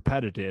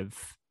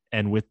repetitive.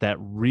 And with that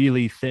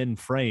really thin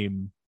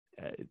frame,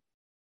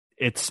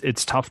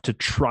 it's tough to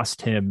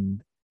trust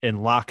him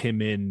and lock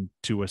him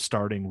into a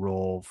starting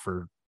role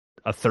for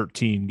a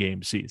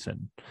 13-game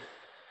season.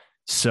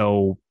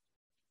 So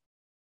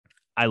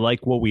I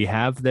like what we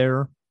have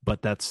there, but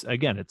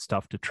it's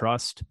tough to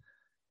trust.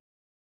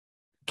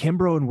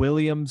 Kimbrough and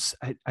Williams,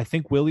 I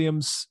think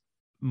Williams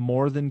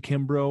more than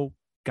Kimbrough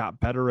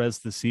got better as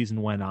the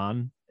season went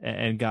on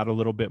and got a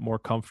little bit more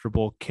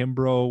comfortable.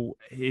 Kimbrough,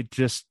 it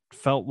just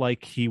felt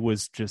like he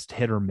was just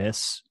hit or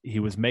miss.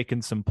 He was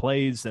making some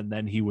plays and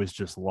then he was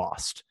just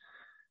lost.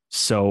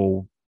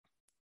 So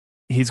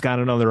he's got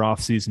another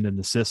offseason in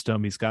the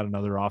system. He's got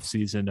another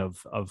offseason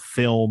of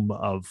film,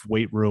 of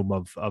weight room,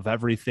 of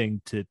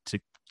everything to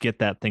get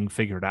that thing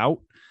figured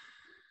out.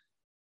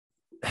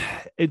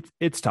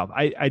 It's tough.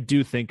 I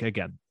do think,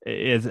 again,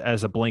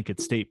 as a blanket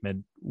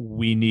statement,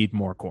 we need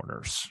more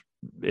corners.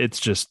 It's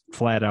just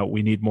flat out,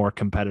 we need more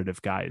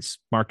competitive guys.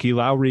 Marquis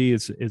Lowry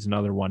is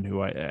another one who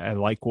I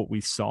like what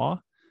we saw,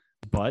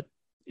 but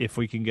if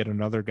we can get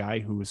another guy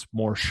who is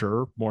more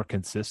sure, more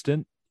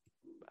consistent,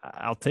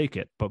 I'll take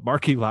it. But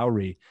Marquis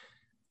Lowry,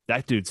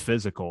 that dude's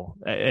physical.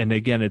 And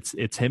again,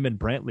 it's him and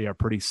Brantley are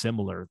pretty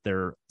similar.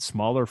 They're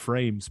smaller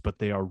frames, but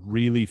they are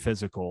really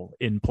physical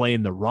in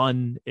playing the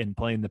run, in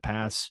playing the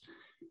pass.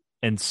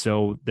 And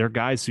so they're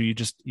guys who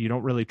you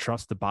don't really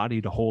trust the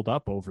body to hold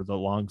up over the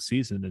long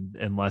season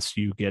unless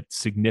you get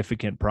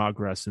significant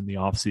progress in the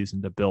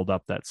offseason to build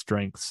up that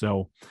strength.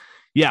 So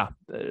yeah,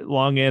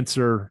 long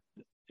answer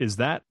is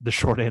that. The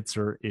short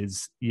answer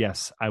is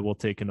yes, I will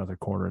take another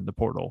corner in the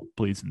portal,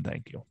 please and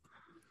thank you.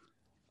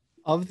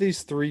 Of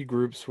these three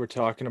groups we're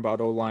talking about,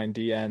 O-line,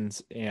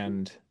 D-ends,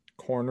 and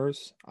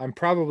corners, I'm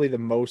probably the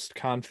most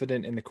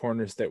confident in the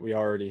corners that we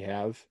already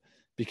have.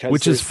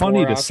 Which is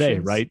funny to say,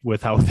 right?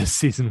 With how this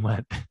season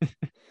went.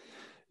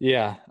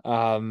 Yeah.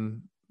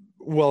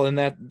 Well, and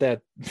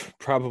that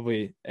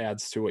probably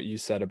adds to what you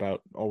said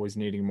about always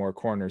needing more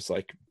corners.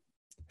 Like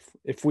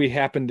if we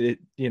happen to,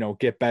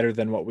 get better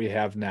than what we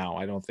have now,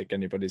 I don't think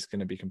anybody's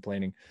going to be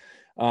complaining.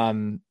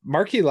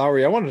 Marquis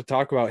Lowry, I wanted to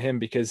talk about him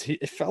because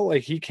it felt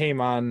like he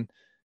came on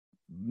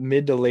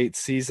mid to late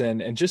season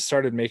and just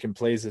started making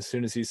plays as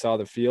soon as he saw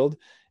the field.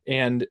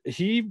 And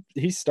he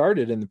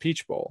started in the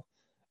Peach Bowl.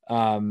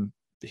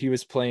 He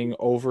was playing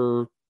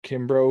over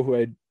Kimbrough, who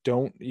I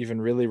don't even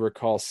really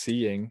recall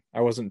seeing.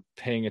 I wasn't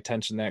paying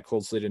attention that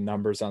closely to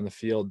numbers on the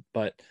field,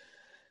 but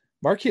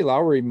Marquis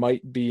Lowry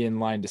might be in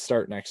line to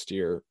start next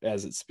year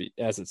as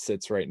it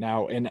sits right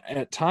now, and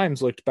at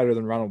times looked better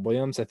than Ronald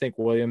Williams. I think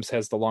Williams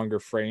has the longer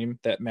frame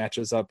that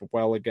matches up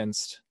well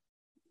against,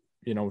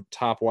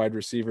 top wide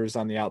receivers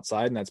on the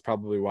outside, and that's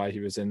probably why he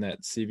was in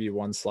that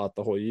CB1 slot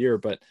the whole year.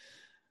 But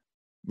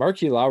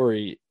Marquis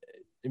Lowry,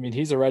 I mean,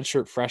 he's a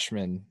redshirt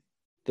freshman.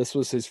 This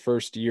was his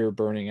first year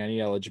burning any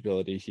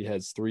eligibility. He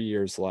has 3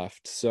 years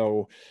left.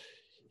 So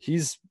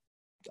he's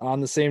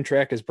on the same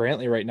track as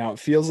Brantley right now. It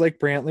feels like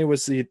Brantley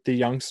was the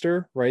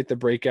youngster, right? The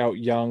breakout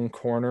young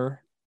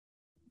corner.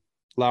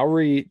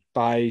 Lowry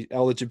by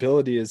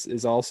eligibility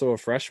is also a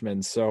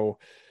freshman. So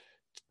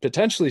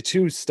potentially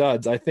two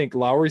studs. I think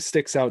Lowry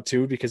sticks out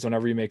too, because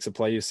whenever he makes a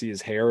play, you see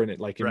his hair and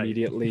it like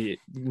immediately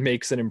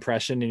makes an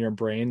impression in your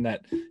brain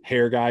that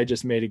hair guy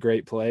just made a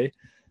great play.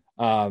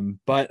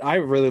 But I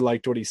really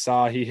liked what he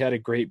saw. He had a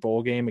great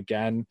bowl game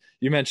again.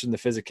 You mentioned the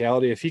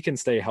physicality. If he can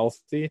stay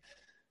healthy,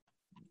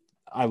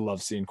 I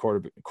love seeing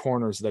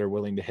corners that are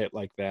willing to hit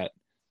like that.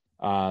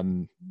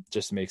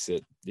 Just makes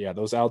it,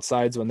 those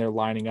outsides when they're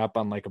lining up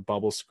on like a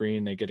bubble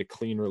screen, they get a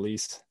clean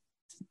release.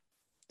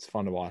 It's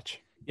fun to watch.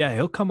 Yeah,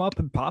 he'll come up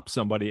and pop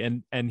somebody,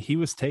 and he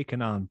was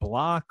taking on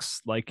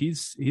blocks. Like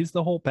he's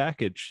the whole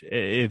package.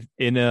 If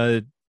in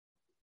a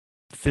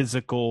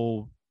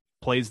physical,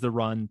 plays the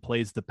run,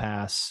 plays the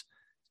pass.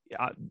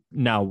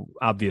 Now,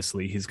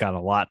 obviously, he's got a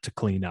lot to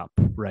clean up,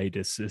 right?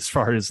 As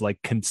far as like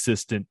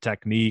consistent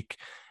technique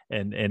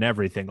and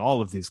everything,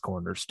 all of these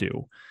corners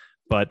do.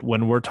 But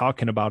when we're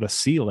talking about a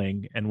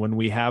ceiling, and when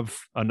we have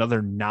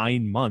another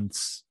 9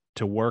 months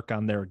to work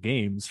on their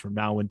games from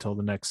now until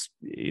the next,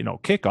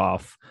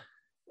 kickoff,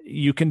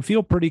 you can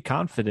feel pretty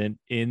confident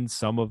in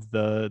some of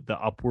the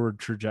upward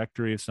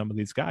trajectory of some of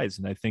these guys.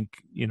 And I think,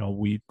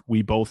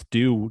 we both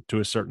do to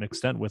a certain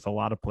extent with a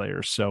lot of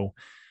players. So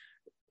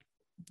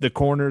the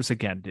corners,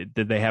 again,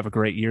 did they have a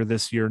great year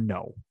this year?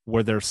 No.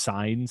 Were there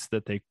signs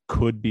that they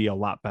could be a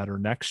lot better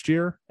next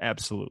year?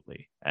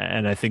 Absolutely.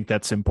 And I think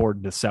that's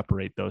important to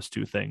separate those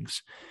two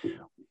things.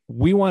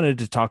 We wanted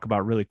to talk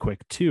about really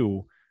quick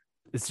too.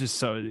 It's just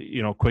so,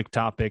 quick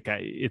topic.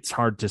 It's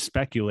hard to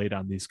speculate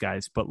on these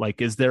guys, but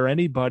like, is there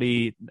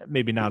anybody,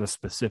 maybe not a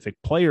specific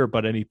player,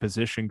 but any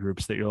position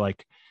groups that you're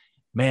like,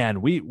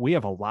 man, we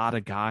have a lot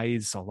of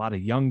guys, a lot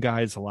of young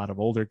guys, a lot of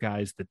older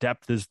guys. The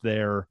depth is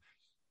there.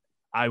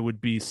 I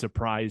would be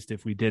surprised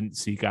if we didn't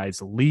see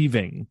guys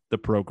leaving the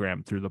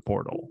program through the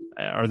portal.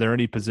 Are there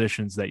any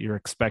positions that you're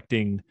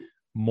expecting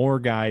more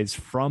guys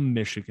from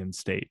Michigan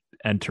State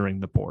entering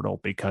the portal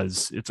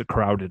because it's a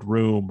crowded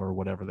room or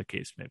whatever the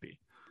case may be?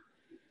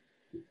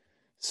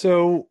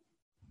 So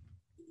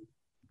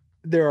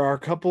there are a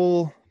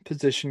couple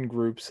position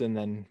groups and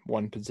then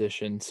one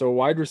position. So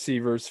wide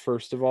receivers,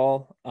 first of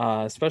all,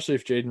 especially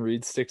if Jaden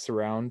Reed sticks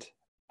around,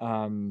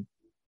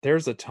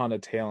 there's a ton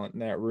of talent in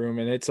that room,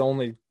 and it's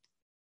only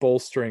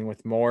bolstering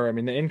with more. I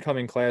mean, the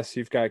incoming class,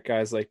 you've got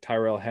guys like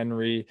Tyrell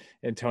Henry,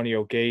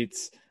 Antonio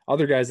Gates,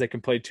 other guys that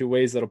can play two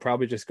ways that'll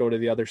probably just go to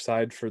the other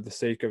side for the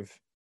sake of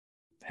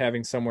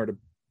having somewhere to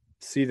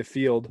see the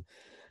field.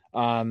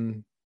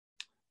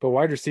 But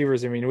wide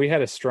receivers, I mean, we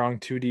had a strong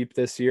two deep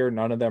this year.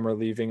 None of them are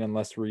leaving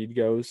unless Reed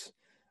goes.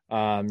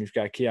 You've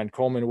got Keon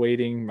Coleman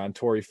waiting,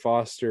 Montori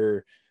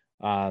Foster.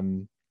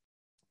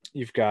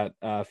 You've got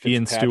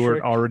Ian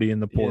Stewart already in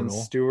the portal.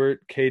 Ian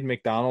Stewart, Cade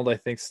McDonald, I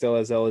think still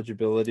has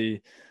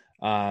eligibility.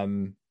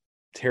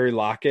 Terry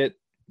Lockett,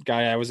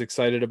 guy I was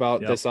excited about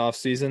this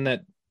offseason,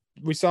 that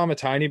we saw him a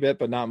tiny bit,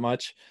 but not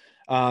much.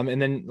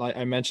 And then, like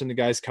I mentioned, the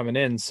guys coming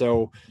in.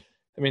 So,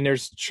 I mean,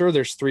 there's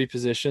 3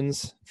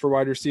 positions for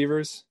wide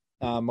receivers,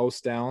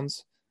 most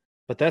downs,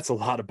 but that's a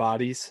lot of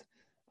bodies.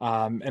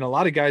 And a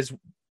lot of guys,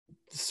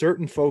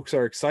 certain folks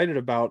are excited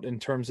about in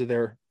terms of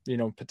their,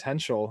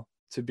 potential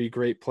to be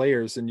great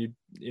players. And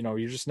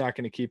you're just not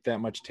going to keep that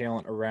much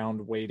talent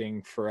around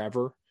waiting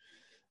forever.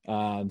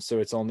 So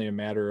it's only a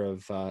matter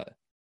of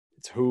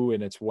it's who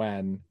and it's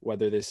when,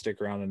 whether they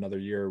stick around another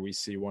year, we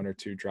see 1 or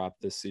 2 drop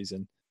this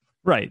season.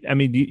 Right. I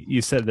mean,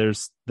 you said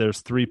there's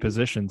 3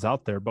 positions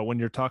out there, but when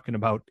you're talking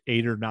about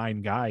 8 or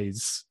 9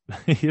 guys,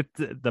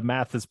 the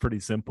math is pretty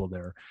simple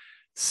there.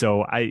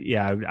 So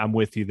I'm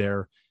with you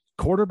there.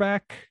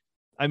 Quarterback,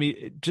 I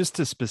mean, just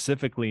to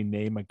specifically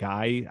name a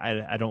guy,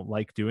 I don't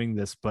like doing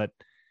this, but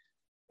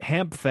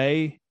Hamp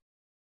Fay,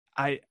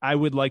 I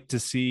would like to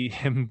see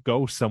him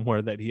go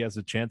somewhere that he has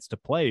a chance to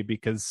play,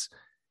 because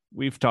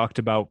we've talked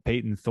about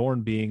Peyton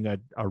Thorne being a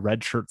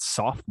redshirt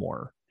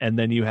sophomore, and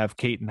then you have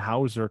Caden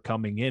Hauser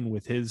coming in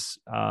with his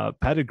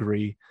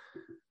pedigree,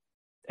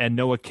 and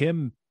Noah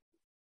Kim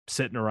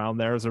sitting around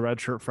there as a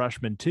redshirt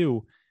freshman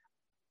too.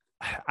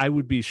 I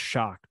would be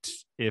shocked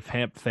if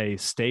Hamp Fay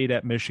stayed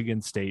at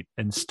Michigan State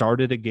and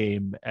started a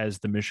game as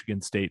the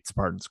Michigan State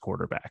Spartans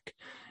quarterback.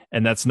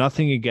 And that's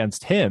nothing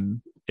against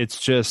him.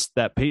 It's just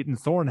that Peyton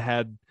Thorne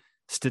had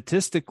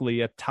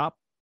statistically a top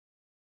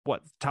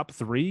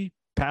 3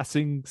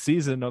 passing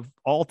season of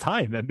all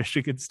time at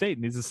Michigan State,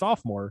 and he's a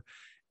sophomore.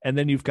 And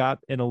then you've got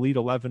an Elite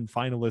 11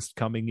 finalist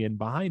coming in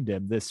behind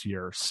him this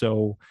year.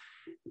 So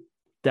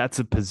that's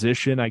a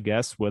position, I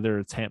guess, whether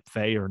it's Hamp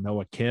Fay or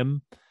Noah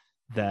Kim,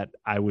 that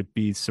I would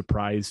be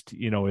surprised,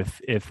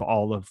 if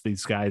all of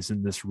these guys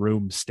in this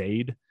room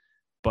stayed.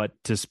 But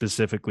to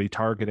specifically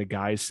target a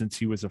guy since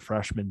he was a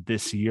freshman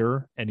this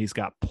year, and he's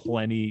got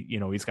plenty,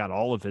 he's got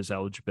all of his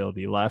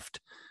eligibility left.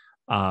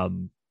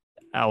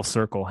 I'll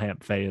circle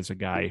Hamp Fay as a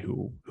guy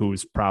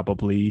who's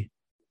probably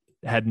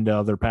heading to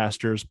other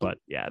pastures. But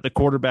yeah, the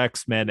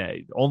quarterbacks,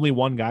 man, only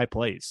one guy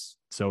plays,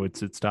 so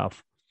it's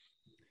tough.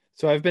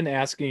 So I've been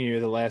asking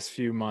you the last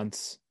few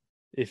months,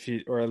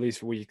 or at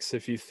least weeks,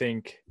 if you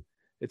think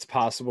it's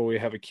possible we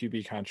have a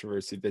QB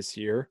controversy this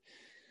year.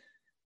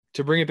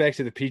 To bring it back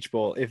to the Peach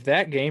Bowl, if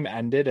that game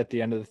ended at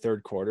the end of the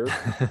third quarter,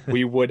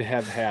 we would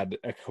have had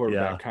a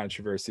quarterback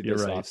controversy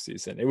this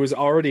offseason. It was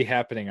already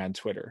happening on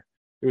Twitter.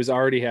 It was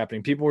already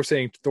happening. People were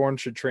saying Thorne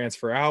should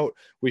transfer out.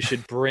 We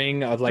should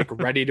bring a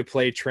ready to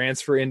play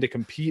transfer in to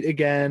compete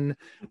again.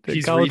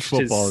 He's reached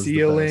his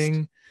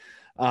ceiling.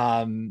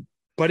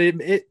 But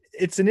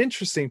it's an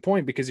interesting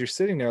point, because you're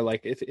sitting there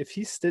if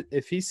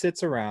he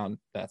sits around,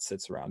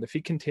 if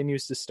he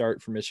continues to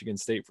start for Michigan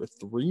State for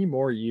 3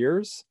 more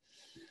years,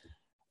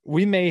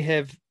 we may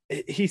have.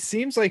 He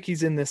seems like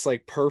he's in this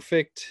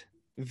perfect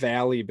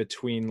valley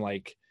between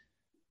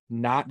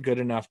not good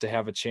enough to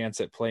have a chance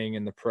at playing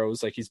in the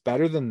pros. He's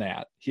better than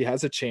that. He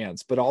has a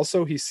chance, but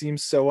also he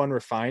seems so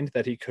unrefined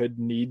that he could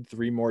need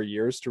 3 more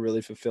years to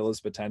really fulfill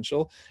his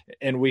potential.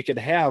 And we could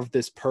have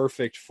this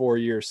perfect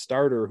 4-year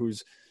starter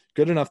who's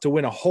good enough to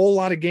win a whole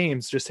lot of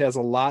games, just has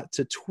a lot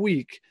to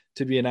tweak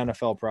to be an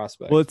NFL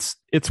prospect. Well,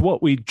 it's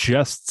what we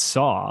just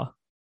saw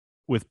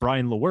with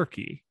Brian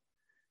Lewerke,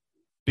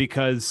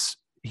 because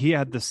he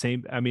had the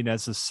same,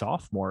 as a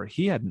sophomore,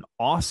 he had an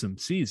awesome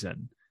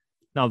season.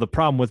 Now, the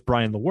problem with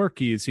Brian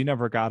Lewerke is he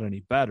never got any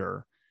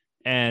better.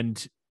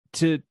 And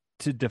to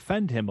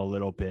defend him a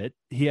little bit,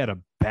 he had a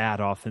bad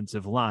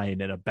offensive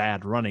line and a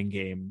bad running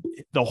game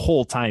the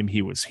whole time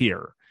he was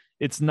here.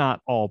 It's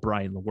not all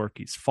Brian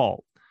Lewerke's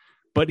fault,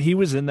 but he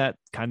was in that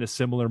kind of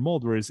similar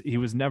mold where he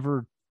was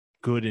never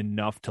good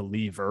enough to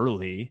leave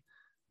early,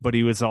 but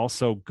he was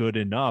also good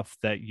enough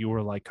that you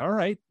were like, all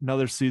right,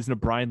 another season of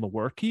Brian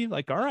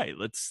Lewerke. All right,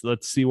 let's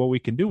see what we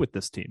can do with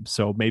this team.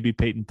 So maybe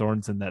Peyton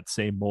Thorne's in that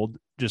same mold.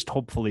 Just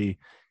hopefully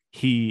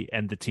he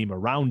and the team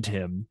around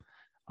him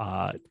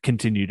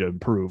continue to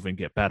improve and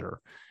get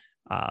better.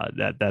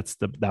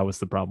 That was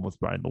the problem with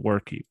Brian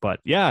Lewerke.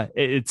 But yeah,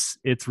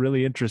 it's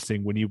really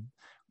interesting when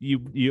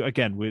you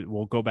again,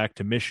 we'll go back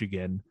to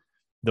Michigan,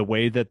 the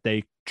way that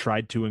they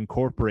tried to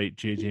incorporate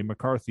JJ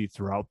McCarthy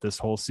throughout this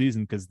whole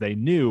season, because they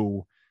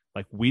knew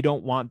we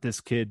don't want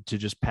this kid to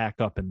just pack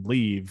up and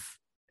leave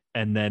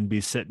and then be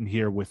sitting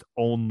here with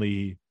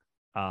only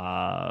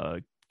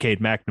Cade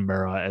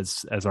McNamara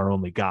as our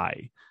only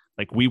guy.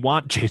 We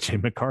want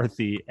JJ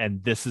McCarthy,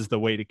 and this is the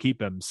way to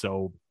keep him.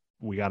 So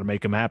we got to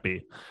make him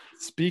happy.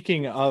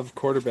 Speaking of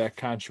quarterback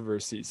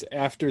controversies,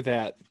 after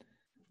that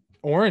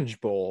Orange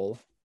Bowl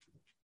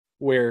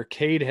where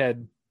Cade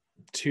had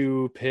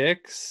 2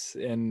 picks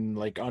and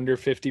under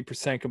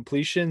 50%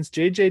 completions,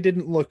 JJ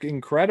didn't look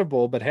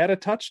incredible, but had a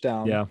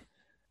touchdown. Yeah.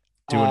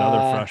 To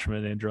another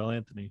freshman, Andrell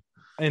Anthony.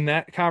 And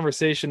that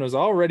conversation was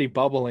already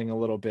bubbling a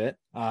little bit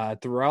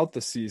throughout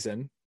the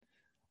season.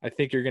 I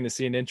think you're going to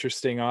see an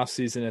interesting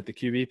offseason at the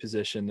QB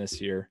position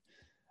this year.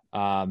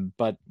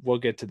 But we'll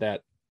get to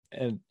that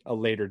at a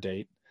later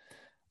date.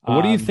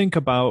 What do you think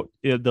about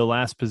the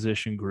last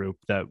position group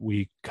that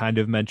we kind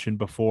of mentioned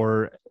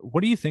before?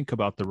 What do you think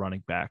about the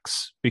running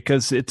backs?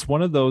 Because it's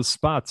one of those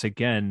spots,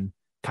 again,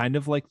 kind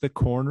of like the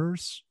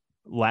corners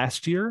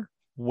last year,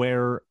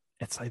 where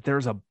it's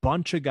there's a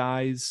bunch of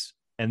guys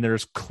and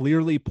there's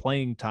clearly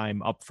playing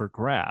time up for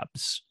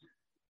grabs,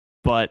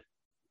 but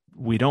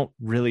we don't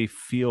really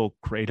feel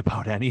great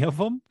about any of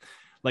them.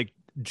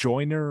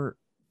 Joyner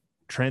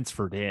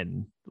transferred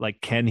in.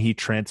 Can he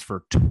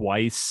transfer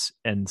twice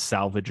and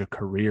salvage a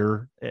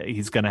career?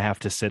 He's going to have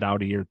to sit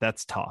out a year.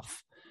 That's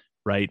tough,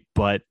 right?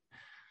 But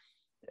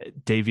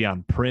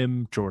Davion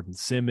Prim, Jordan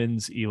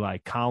Simmons, Eli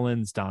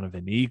Collins,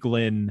 Donovan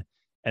Eaglin.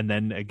 And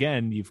then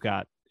again, you've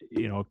got,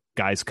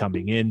 guys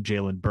coming in,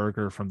 Jalen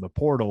Berger from the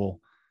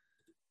portal,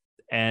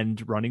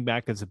 and running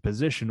back is a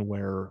position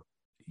where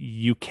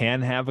you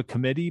can have a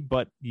committee,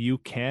 but you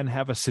can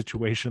have a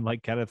situation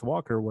like Kenneth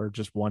Walker where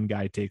just one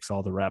guy takes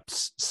all the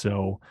reps.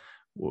 So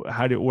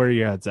where are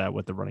your heads at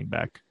with the running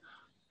back?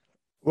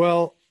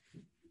 Well,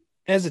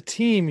 as a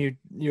team,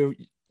 you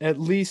at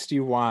least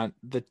you want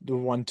the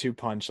 1-2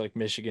 punch like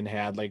Michigan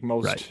had, like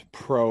most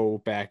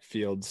pro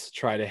backfields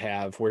try to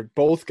have, where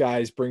both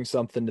guys bring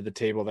something to the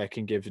table that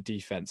can give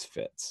defense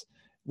fits.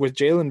 With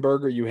Jalen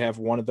Berger, you have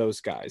one of those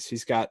guys.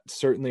 He's got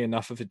certainly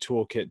enough of a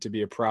toolkit to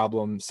be a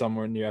problem,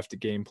 someone you have to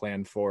game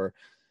plan for.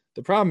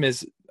 The problem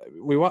is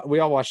we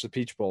all watched the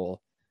Peach Bowl,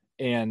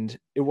 and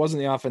it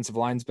wasn't the offensive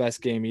line's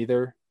best game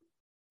either,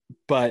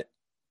 but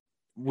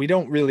we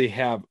don't really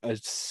have a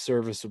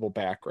serviceable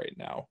back right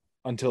now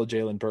until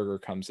Jalen Berger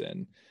comes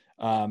in,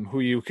 who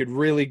you could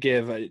really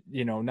give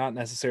not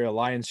necessarily a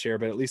lion's share,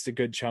 but at least a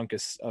good chunk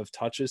of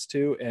touches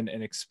to and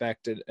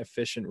expect an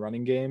efficient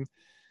running game.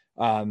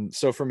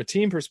 So from a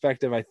team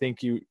perspective, I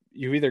think you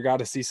either got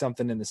to see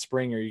something in the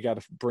spring or you got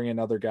to bring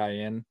another guy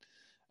in.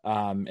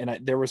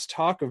 There was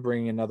talk of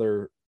bringing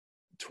another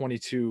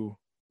 22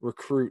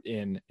 recruit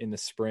in the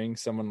spring,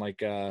 someone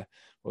like,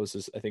 what was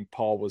his, I think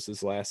Paul was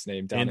his last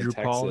name, down Andrew in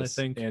Texas. Paul, I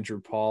think. Andrew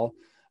Paul.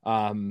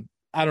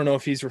 I don't know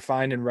if he's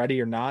refined and ready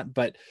or not,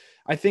 but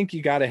I think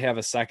you got to have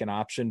a second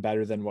option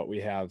better than what we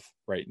have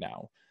right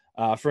now.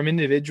 From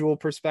individual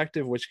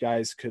perspective, which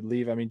guys could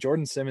leave? I mean,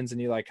 Jordan Simmons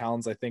and Eli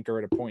Collins, I think, are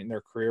at a point in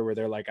their career where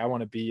they're like, I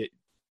want to be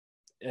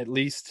at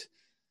least,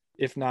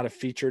 if not a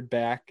featured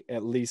back,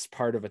 at least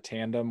part of a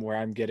tandem where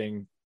I'm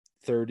getting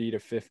 30 to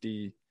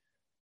 50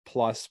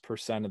 plus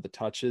 % of the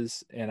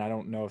touches. And I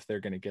don't know if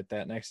they're going to get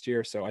that next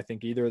year. So I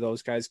think either of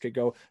those guys could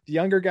go. The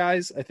younger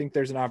guys, I think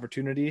there's an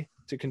opportunity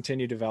to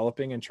continue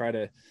developing and try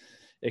to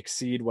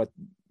exceed what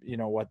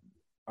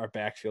our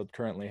backfield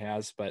currently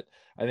has. But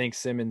I think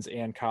Simmons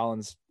and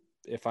Collins,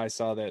 if I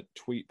saw that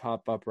tweet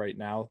pop up right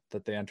now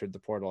that they entered the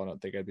portal, I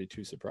don't think I'd be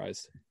too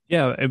surprised.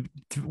 Yeah.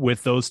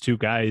 With those two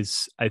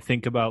guys, I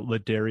think about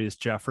Ladarius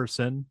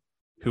Jefferson,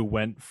 who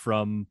went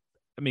from,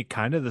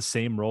 kind of the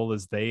same role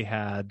as they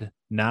had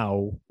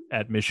now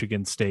at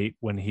Michigan State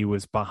when he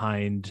was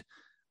behind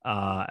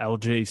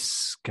LJ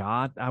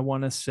Scott, I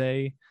want to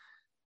say.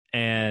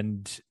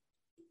 And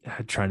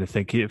I'm trying to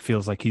think, it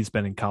feels like he's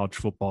been in college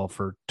football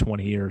for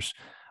 20 years.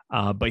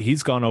 But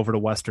he's gone over to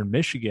Western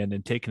Michigan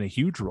and taken a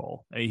huge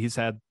role. He's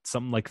had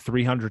something like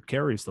 300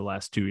 carries the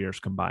last 2 years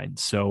combined.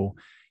 So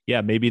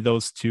yeah, maybe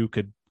those two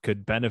could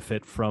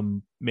benefit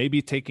from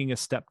maybe taking a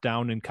step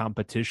down in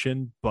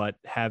competition, but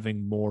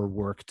having more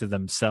work to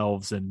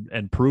themselves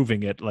and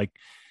proving it. Like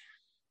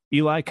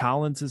Eli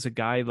Collins is a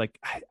guy, like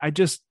I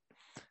just,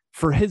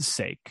 for his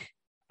sake,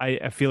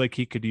 I feel like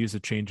he could use a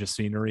change of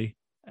scenery.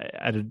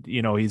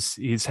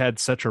 He's had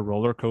such a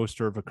roller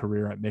coaster of a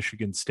career at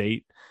Michigan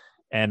State.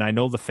 And I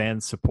know the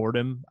fans support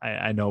him.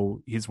 I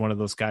know he's one of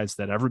those guys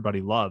that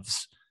everybody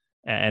loves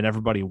and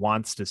everybody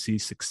wants to see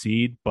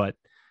succeed, but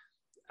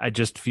I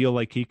just feel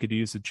like he could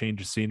use a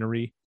change of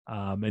scenery.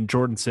 And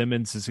Jordan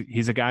Simmons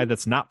he's a guy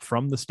that's not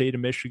from the state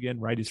of Michigan,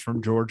 right? He's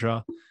from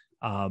Georgia.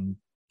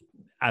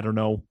 I don't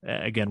know.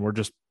 Again, we're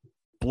just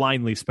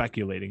blindly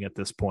speculating at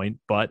this point,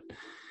 but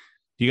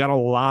you got a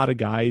lot of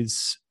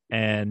guys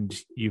and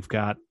you've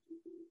got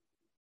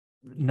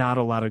not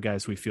a lot of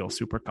guys we feel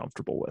super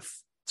comfortable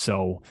with.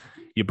 So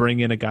you bring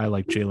in a guy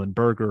like Jalen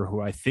Berger,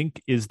 who I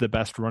think is the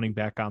best running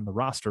back on the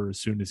roster as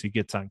soon as he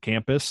gets on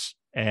campus.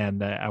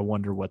 And I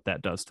wonder what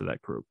that does to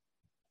that group.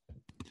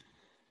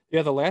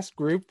 Yeah, the last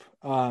group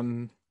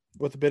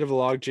with a bit of a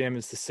logjam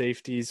is the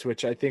safeties,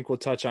 which I think we'll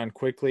touch on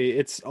quickly.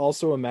 It's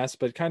also a mess,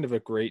 but kind of a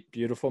great,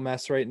 beautiful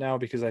mess right now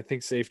because I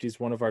think safety is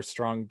one of our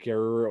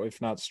stronger, if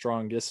not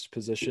strongest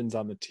positions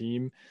on the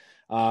team.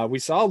 We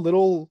saw a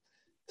little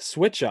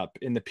switch up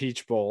in the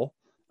Peach Bowl.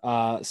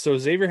 So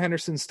Xavier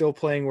Henderson's still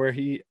playing where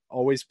he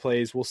always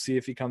plays. We'll see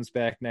if he comes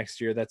back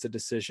next year. That's a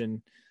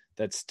decision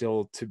that's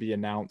still to be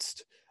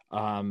announced.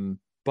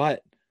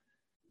 But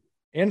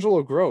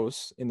Angelo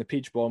Gross in the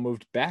Peach Bowl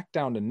moved back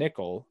down to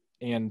nickel,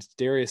 and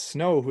Darius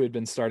Snow, who had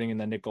been starting in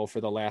the nickel for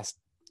the last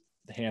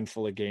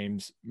handful of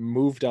games,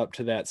 moved up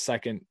to that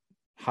second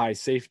high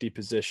safety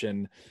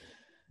position.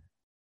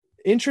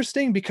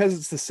 Interesting because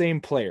it's the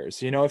same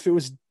players.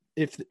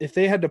 If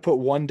they had to put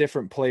one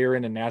different player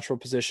in a natural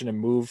position and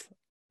move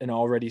an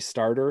already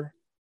starter,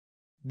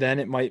 then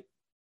it'd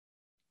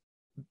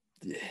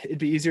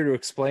be easier to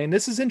explain.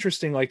 This is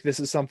interesting. Like, this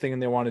is something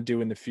they want to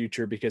do in the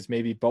future because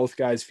maybe both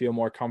guys feel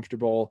more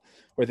comfortable,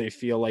 or they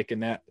feel like in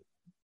that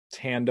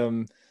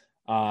tandem,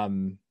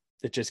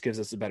 it just gives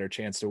us a better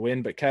chance to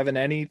win. But Kevin,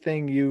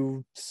 anything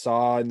you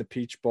saw in the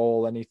Peach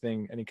Bowl, any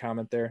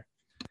comment there?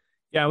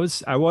 Yeah,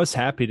 I was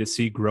happy to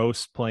see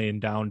Gross playing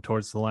down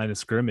towards the line of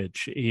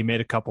scrimmage. He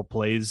made a couple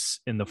plays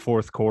in the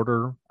fourth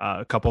quarter,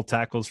 a couple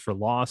tackles for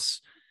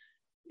loss.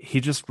 he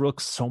just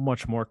looks so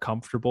much more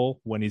comfortable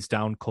when he's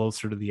down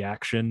closer to the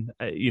action.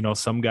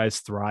 Some guys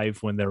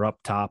thrive when they're up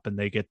top and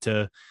they get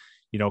to,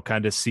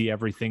 kind of see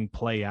everything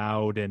play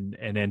out and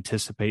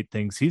anticipate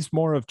things. He's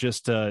more of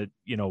just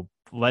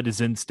let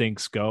his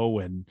instincts go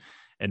and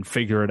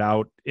figure it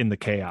out in the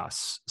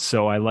chaos.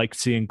 So I like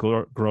seeing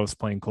Gross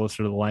playing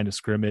closer to the line of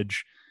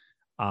scrimmage.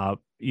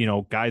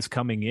 Guys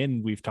coming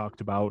in, we've talked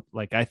about,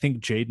 like, I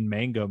think Jaden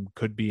Mangum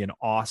could be an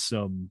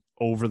awesome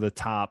over the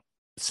top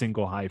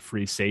single high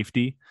free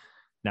safety.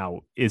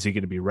 Now, is he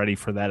going to be ready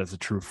for that as a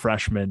true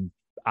freshman?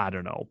 I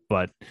don't know,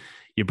 but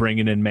you're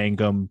bringing in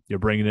Mangum, you're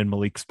bringing in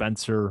Malik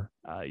Spencer,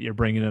 you're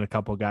bringing in a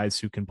couple of guys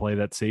who can play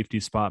that safety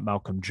spot,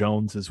 Malcolm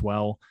Jones as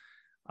well.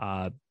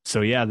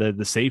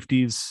 The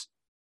safeties,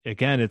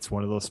 again, it's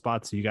one of those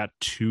spots you got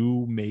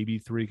 2, maybe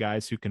 3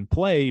 guys who can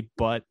play,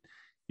 but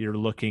you're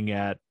looking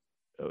at,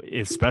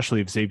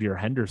 especially if Xavier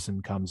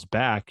Henderson comes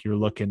back, you're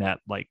looking at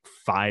like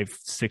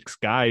 5-6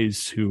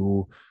 guys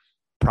who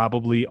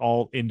probably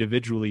all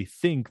individually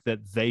think that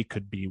they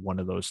could be one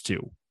of those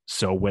 2.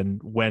 So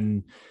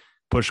when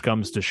push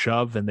comes to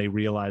shove and they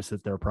realize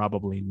that they're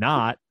probably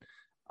not,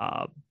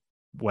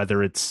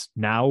 whether it's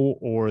now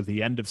or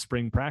the end of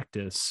spring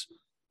practice,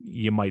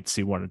 you might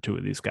see 1 or 2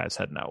 of these guys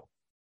heading out.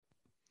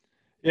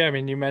 Yeah, I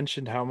mean, you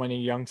mentioned how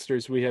many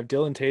youngsters we have.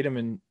 Dylan Tatum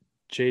and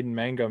Jaden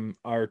Mangum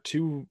are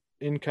 2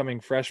 incoming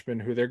freshmen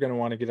who they're going to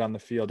want to get on the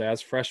field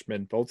as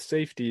freshmen, both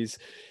safeties.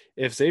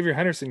 If Xavier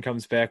Henderson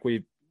comes back,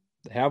 we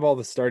have all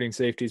the starting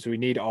safeties we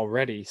need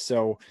already.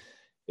 So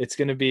it's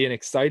going to be an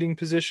exciting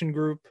position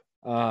group.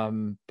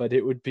 But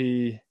it would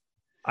be,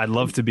 I'd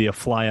love to be a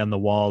fly on the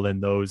wall in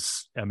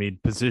those,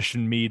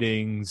 position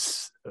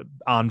meetings,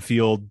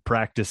 on-field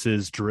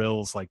practices,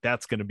 drills. Like,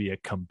 that's going to be a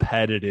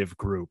competitive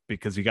group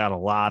because you got a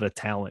lot of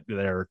talent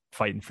there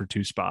fighting for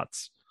 2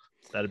 spots.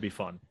 That'd be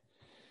fun.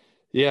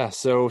 Yeah.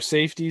 So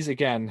safeties,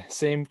 again,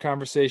 same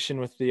conversation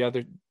with the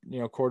other,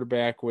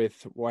 quarterback,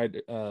 with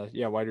wide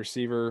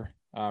receiver,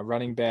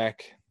 running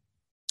back.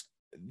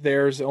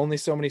 There's only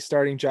so many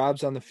starting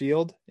jobs on the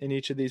field in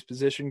each of these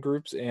position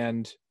groups.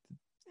 And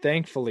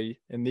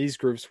thankfully, in these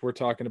groups we're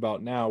talking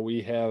about now,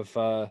 we have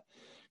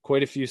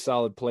quite a few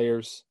solid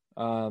players.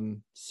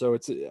 So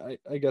it's,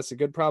 I guess, a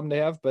good problem to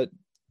have, but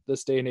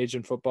this day and age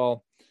in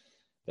football,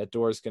 that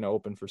door is going to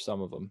open for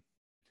some of them.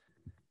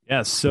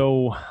 Yeah.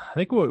 So I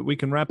think we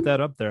can wrap that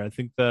up there. I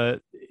think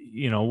that,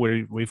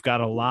 we've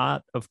got a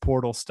lot of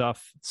portal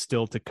stuff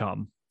still to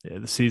come.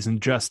 The season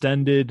just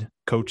ended.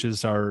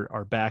 Coaches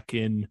are back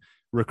in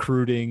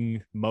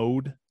recruiting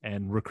mode,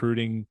 and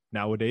recruiting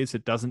nowadays,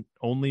 it doesn't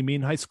only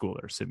mean high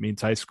schoolers. It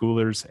means high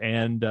schoolers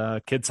and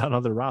kids on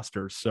other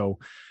rosters. So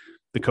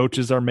the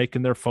coaches are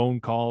making their phone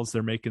calls,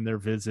 they're making their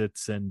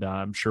visits, and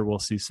I'm sure we'll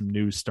see some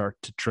news start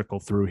to trickle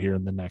through here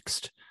in the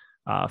next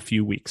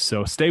few weeks.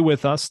 So stay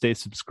with us, stay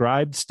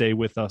subscribed, stay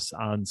with us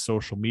on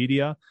social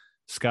media.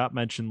 Scott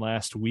mentioned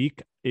last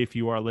week, if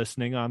you are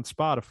listening on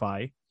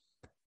Spotify,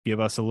 give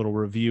us a little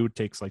review. It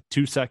takes like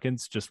 2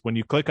 seconds. Just when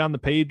you click on the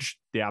page,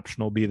 the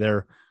option will be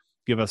there.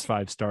 Give us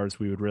 5 stars.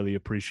 We would really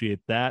appreciate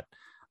that.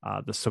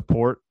 The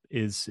support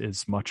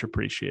is much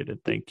appreciated.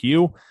 Thank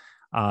you.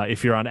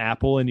 If you're on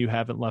Apple and you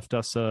haven't left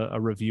us a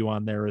review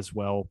on there as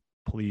well,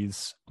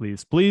 please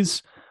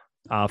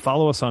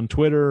follow us on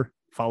Twitter,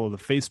 follow the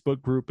Facebook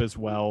group as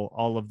well.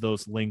 All of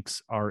those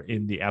links are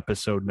in the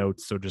episode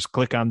notes. So just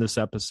click on this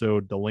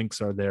episode. The links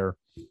are there.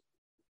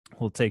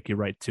 We'll take you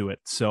right to it.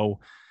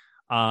 So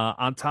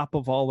on top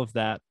of all of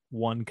that,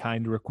 one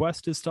kind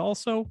request is to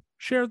also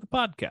share the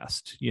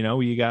podcast.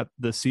 You got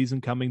the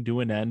season coming to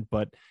an end,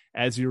 but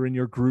as you're in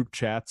your group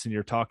chats and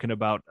you're talking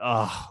about,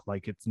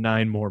 like it's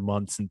 9 more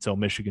months until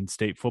Michigan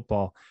State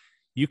football,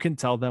 you can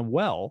tell them,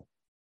 well,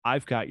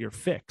 I've got your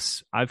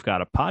fix. I've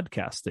got a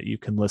podcast that you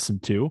can listen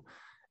to,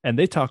 and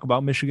they talk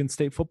about Michigan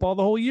State football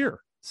the whole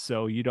year.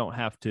 So you don't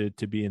have to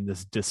be in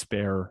this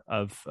despair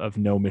of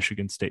no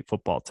Michigan State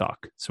football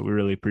talk. So we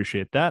really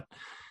appreciate that.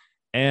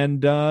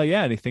 And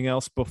anything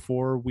else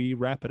before we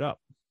wrap it up?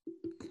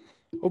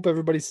 Hope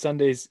everybody's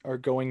Sundays are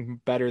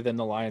going better than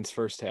the Lions'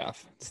 first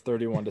half. It's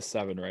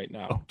 31-7 right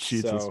now. Oh,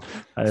 Jesus. So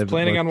I was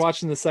planning on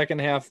watching the second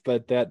half,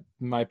 but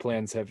my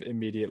plans have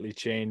immediately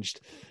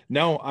changed.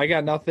 No, I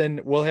got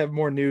nothing. We'll have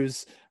more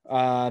news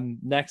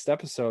next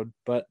episode,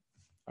 but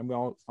I'm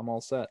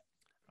all set.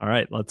 All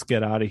right, let's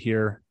get out of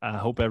here. I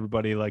hope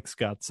everybody, like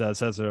Scott says,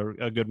 has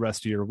a good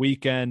rest of your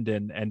weekend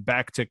and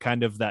back to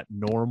kind of that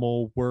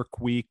normal work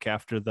week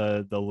after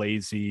the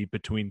lazy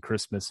between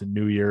Christmas and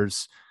New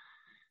Year's.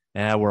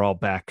 We're all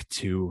back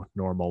to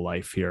normal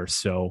life here.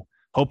 So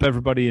hope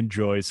everybody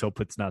enjoys.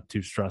 Hope it's not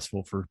too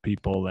stressful for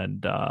people.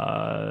 And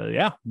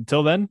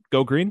until then,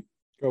 go green.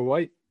 Go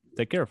white.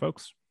 Take care,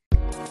 folks.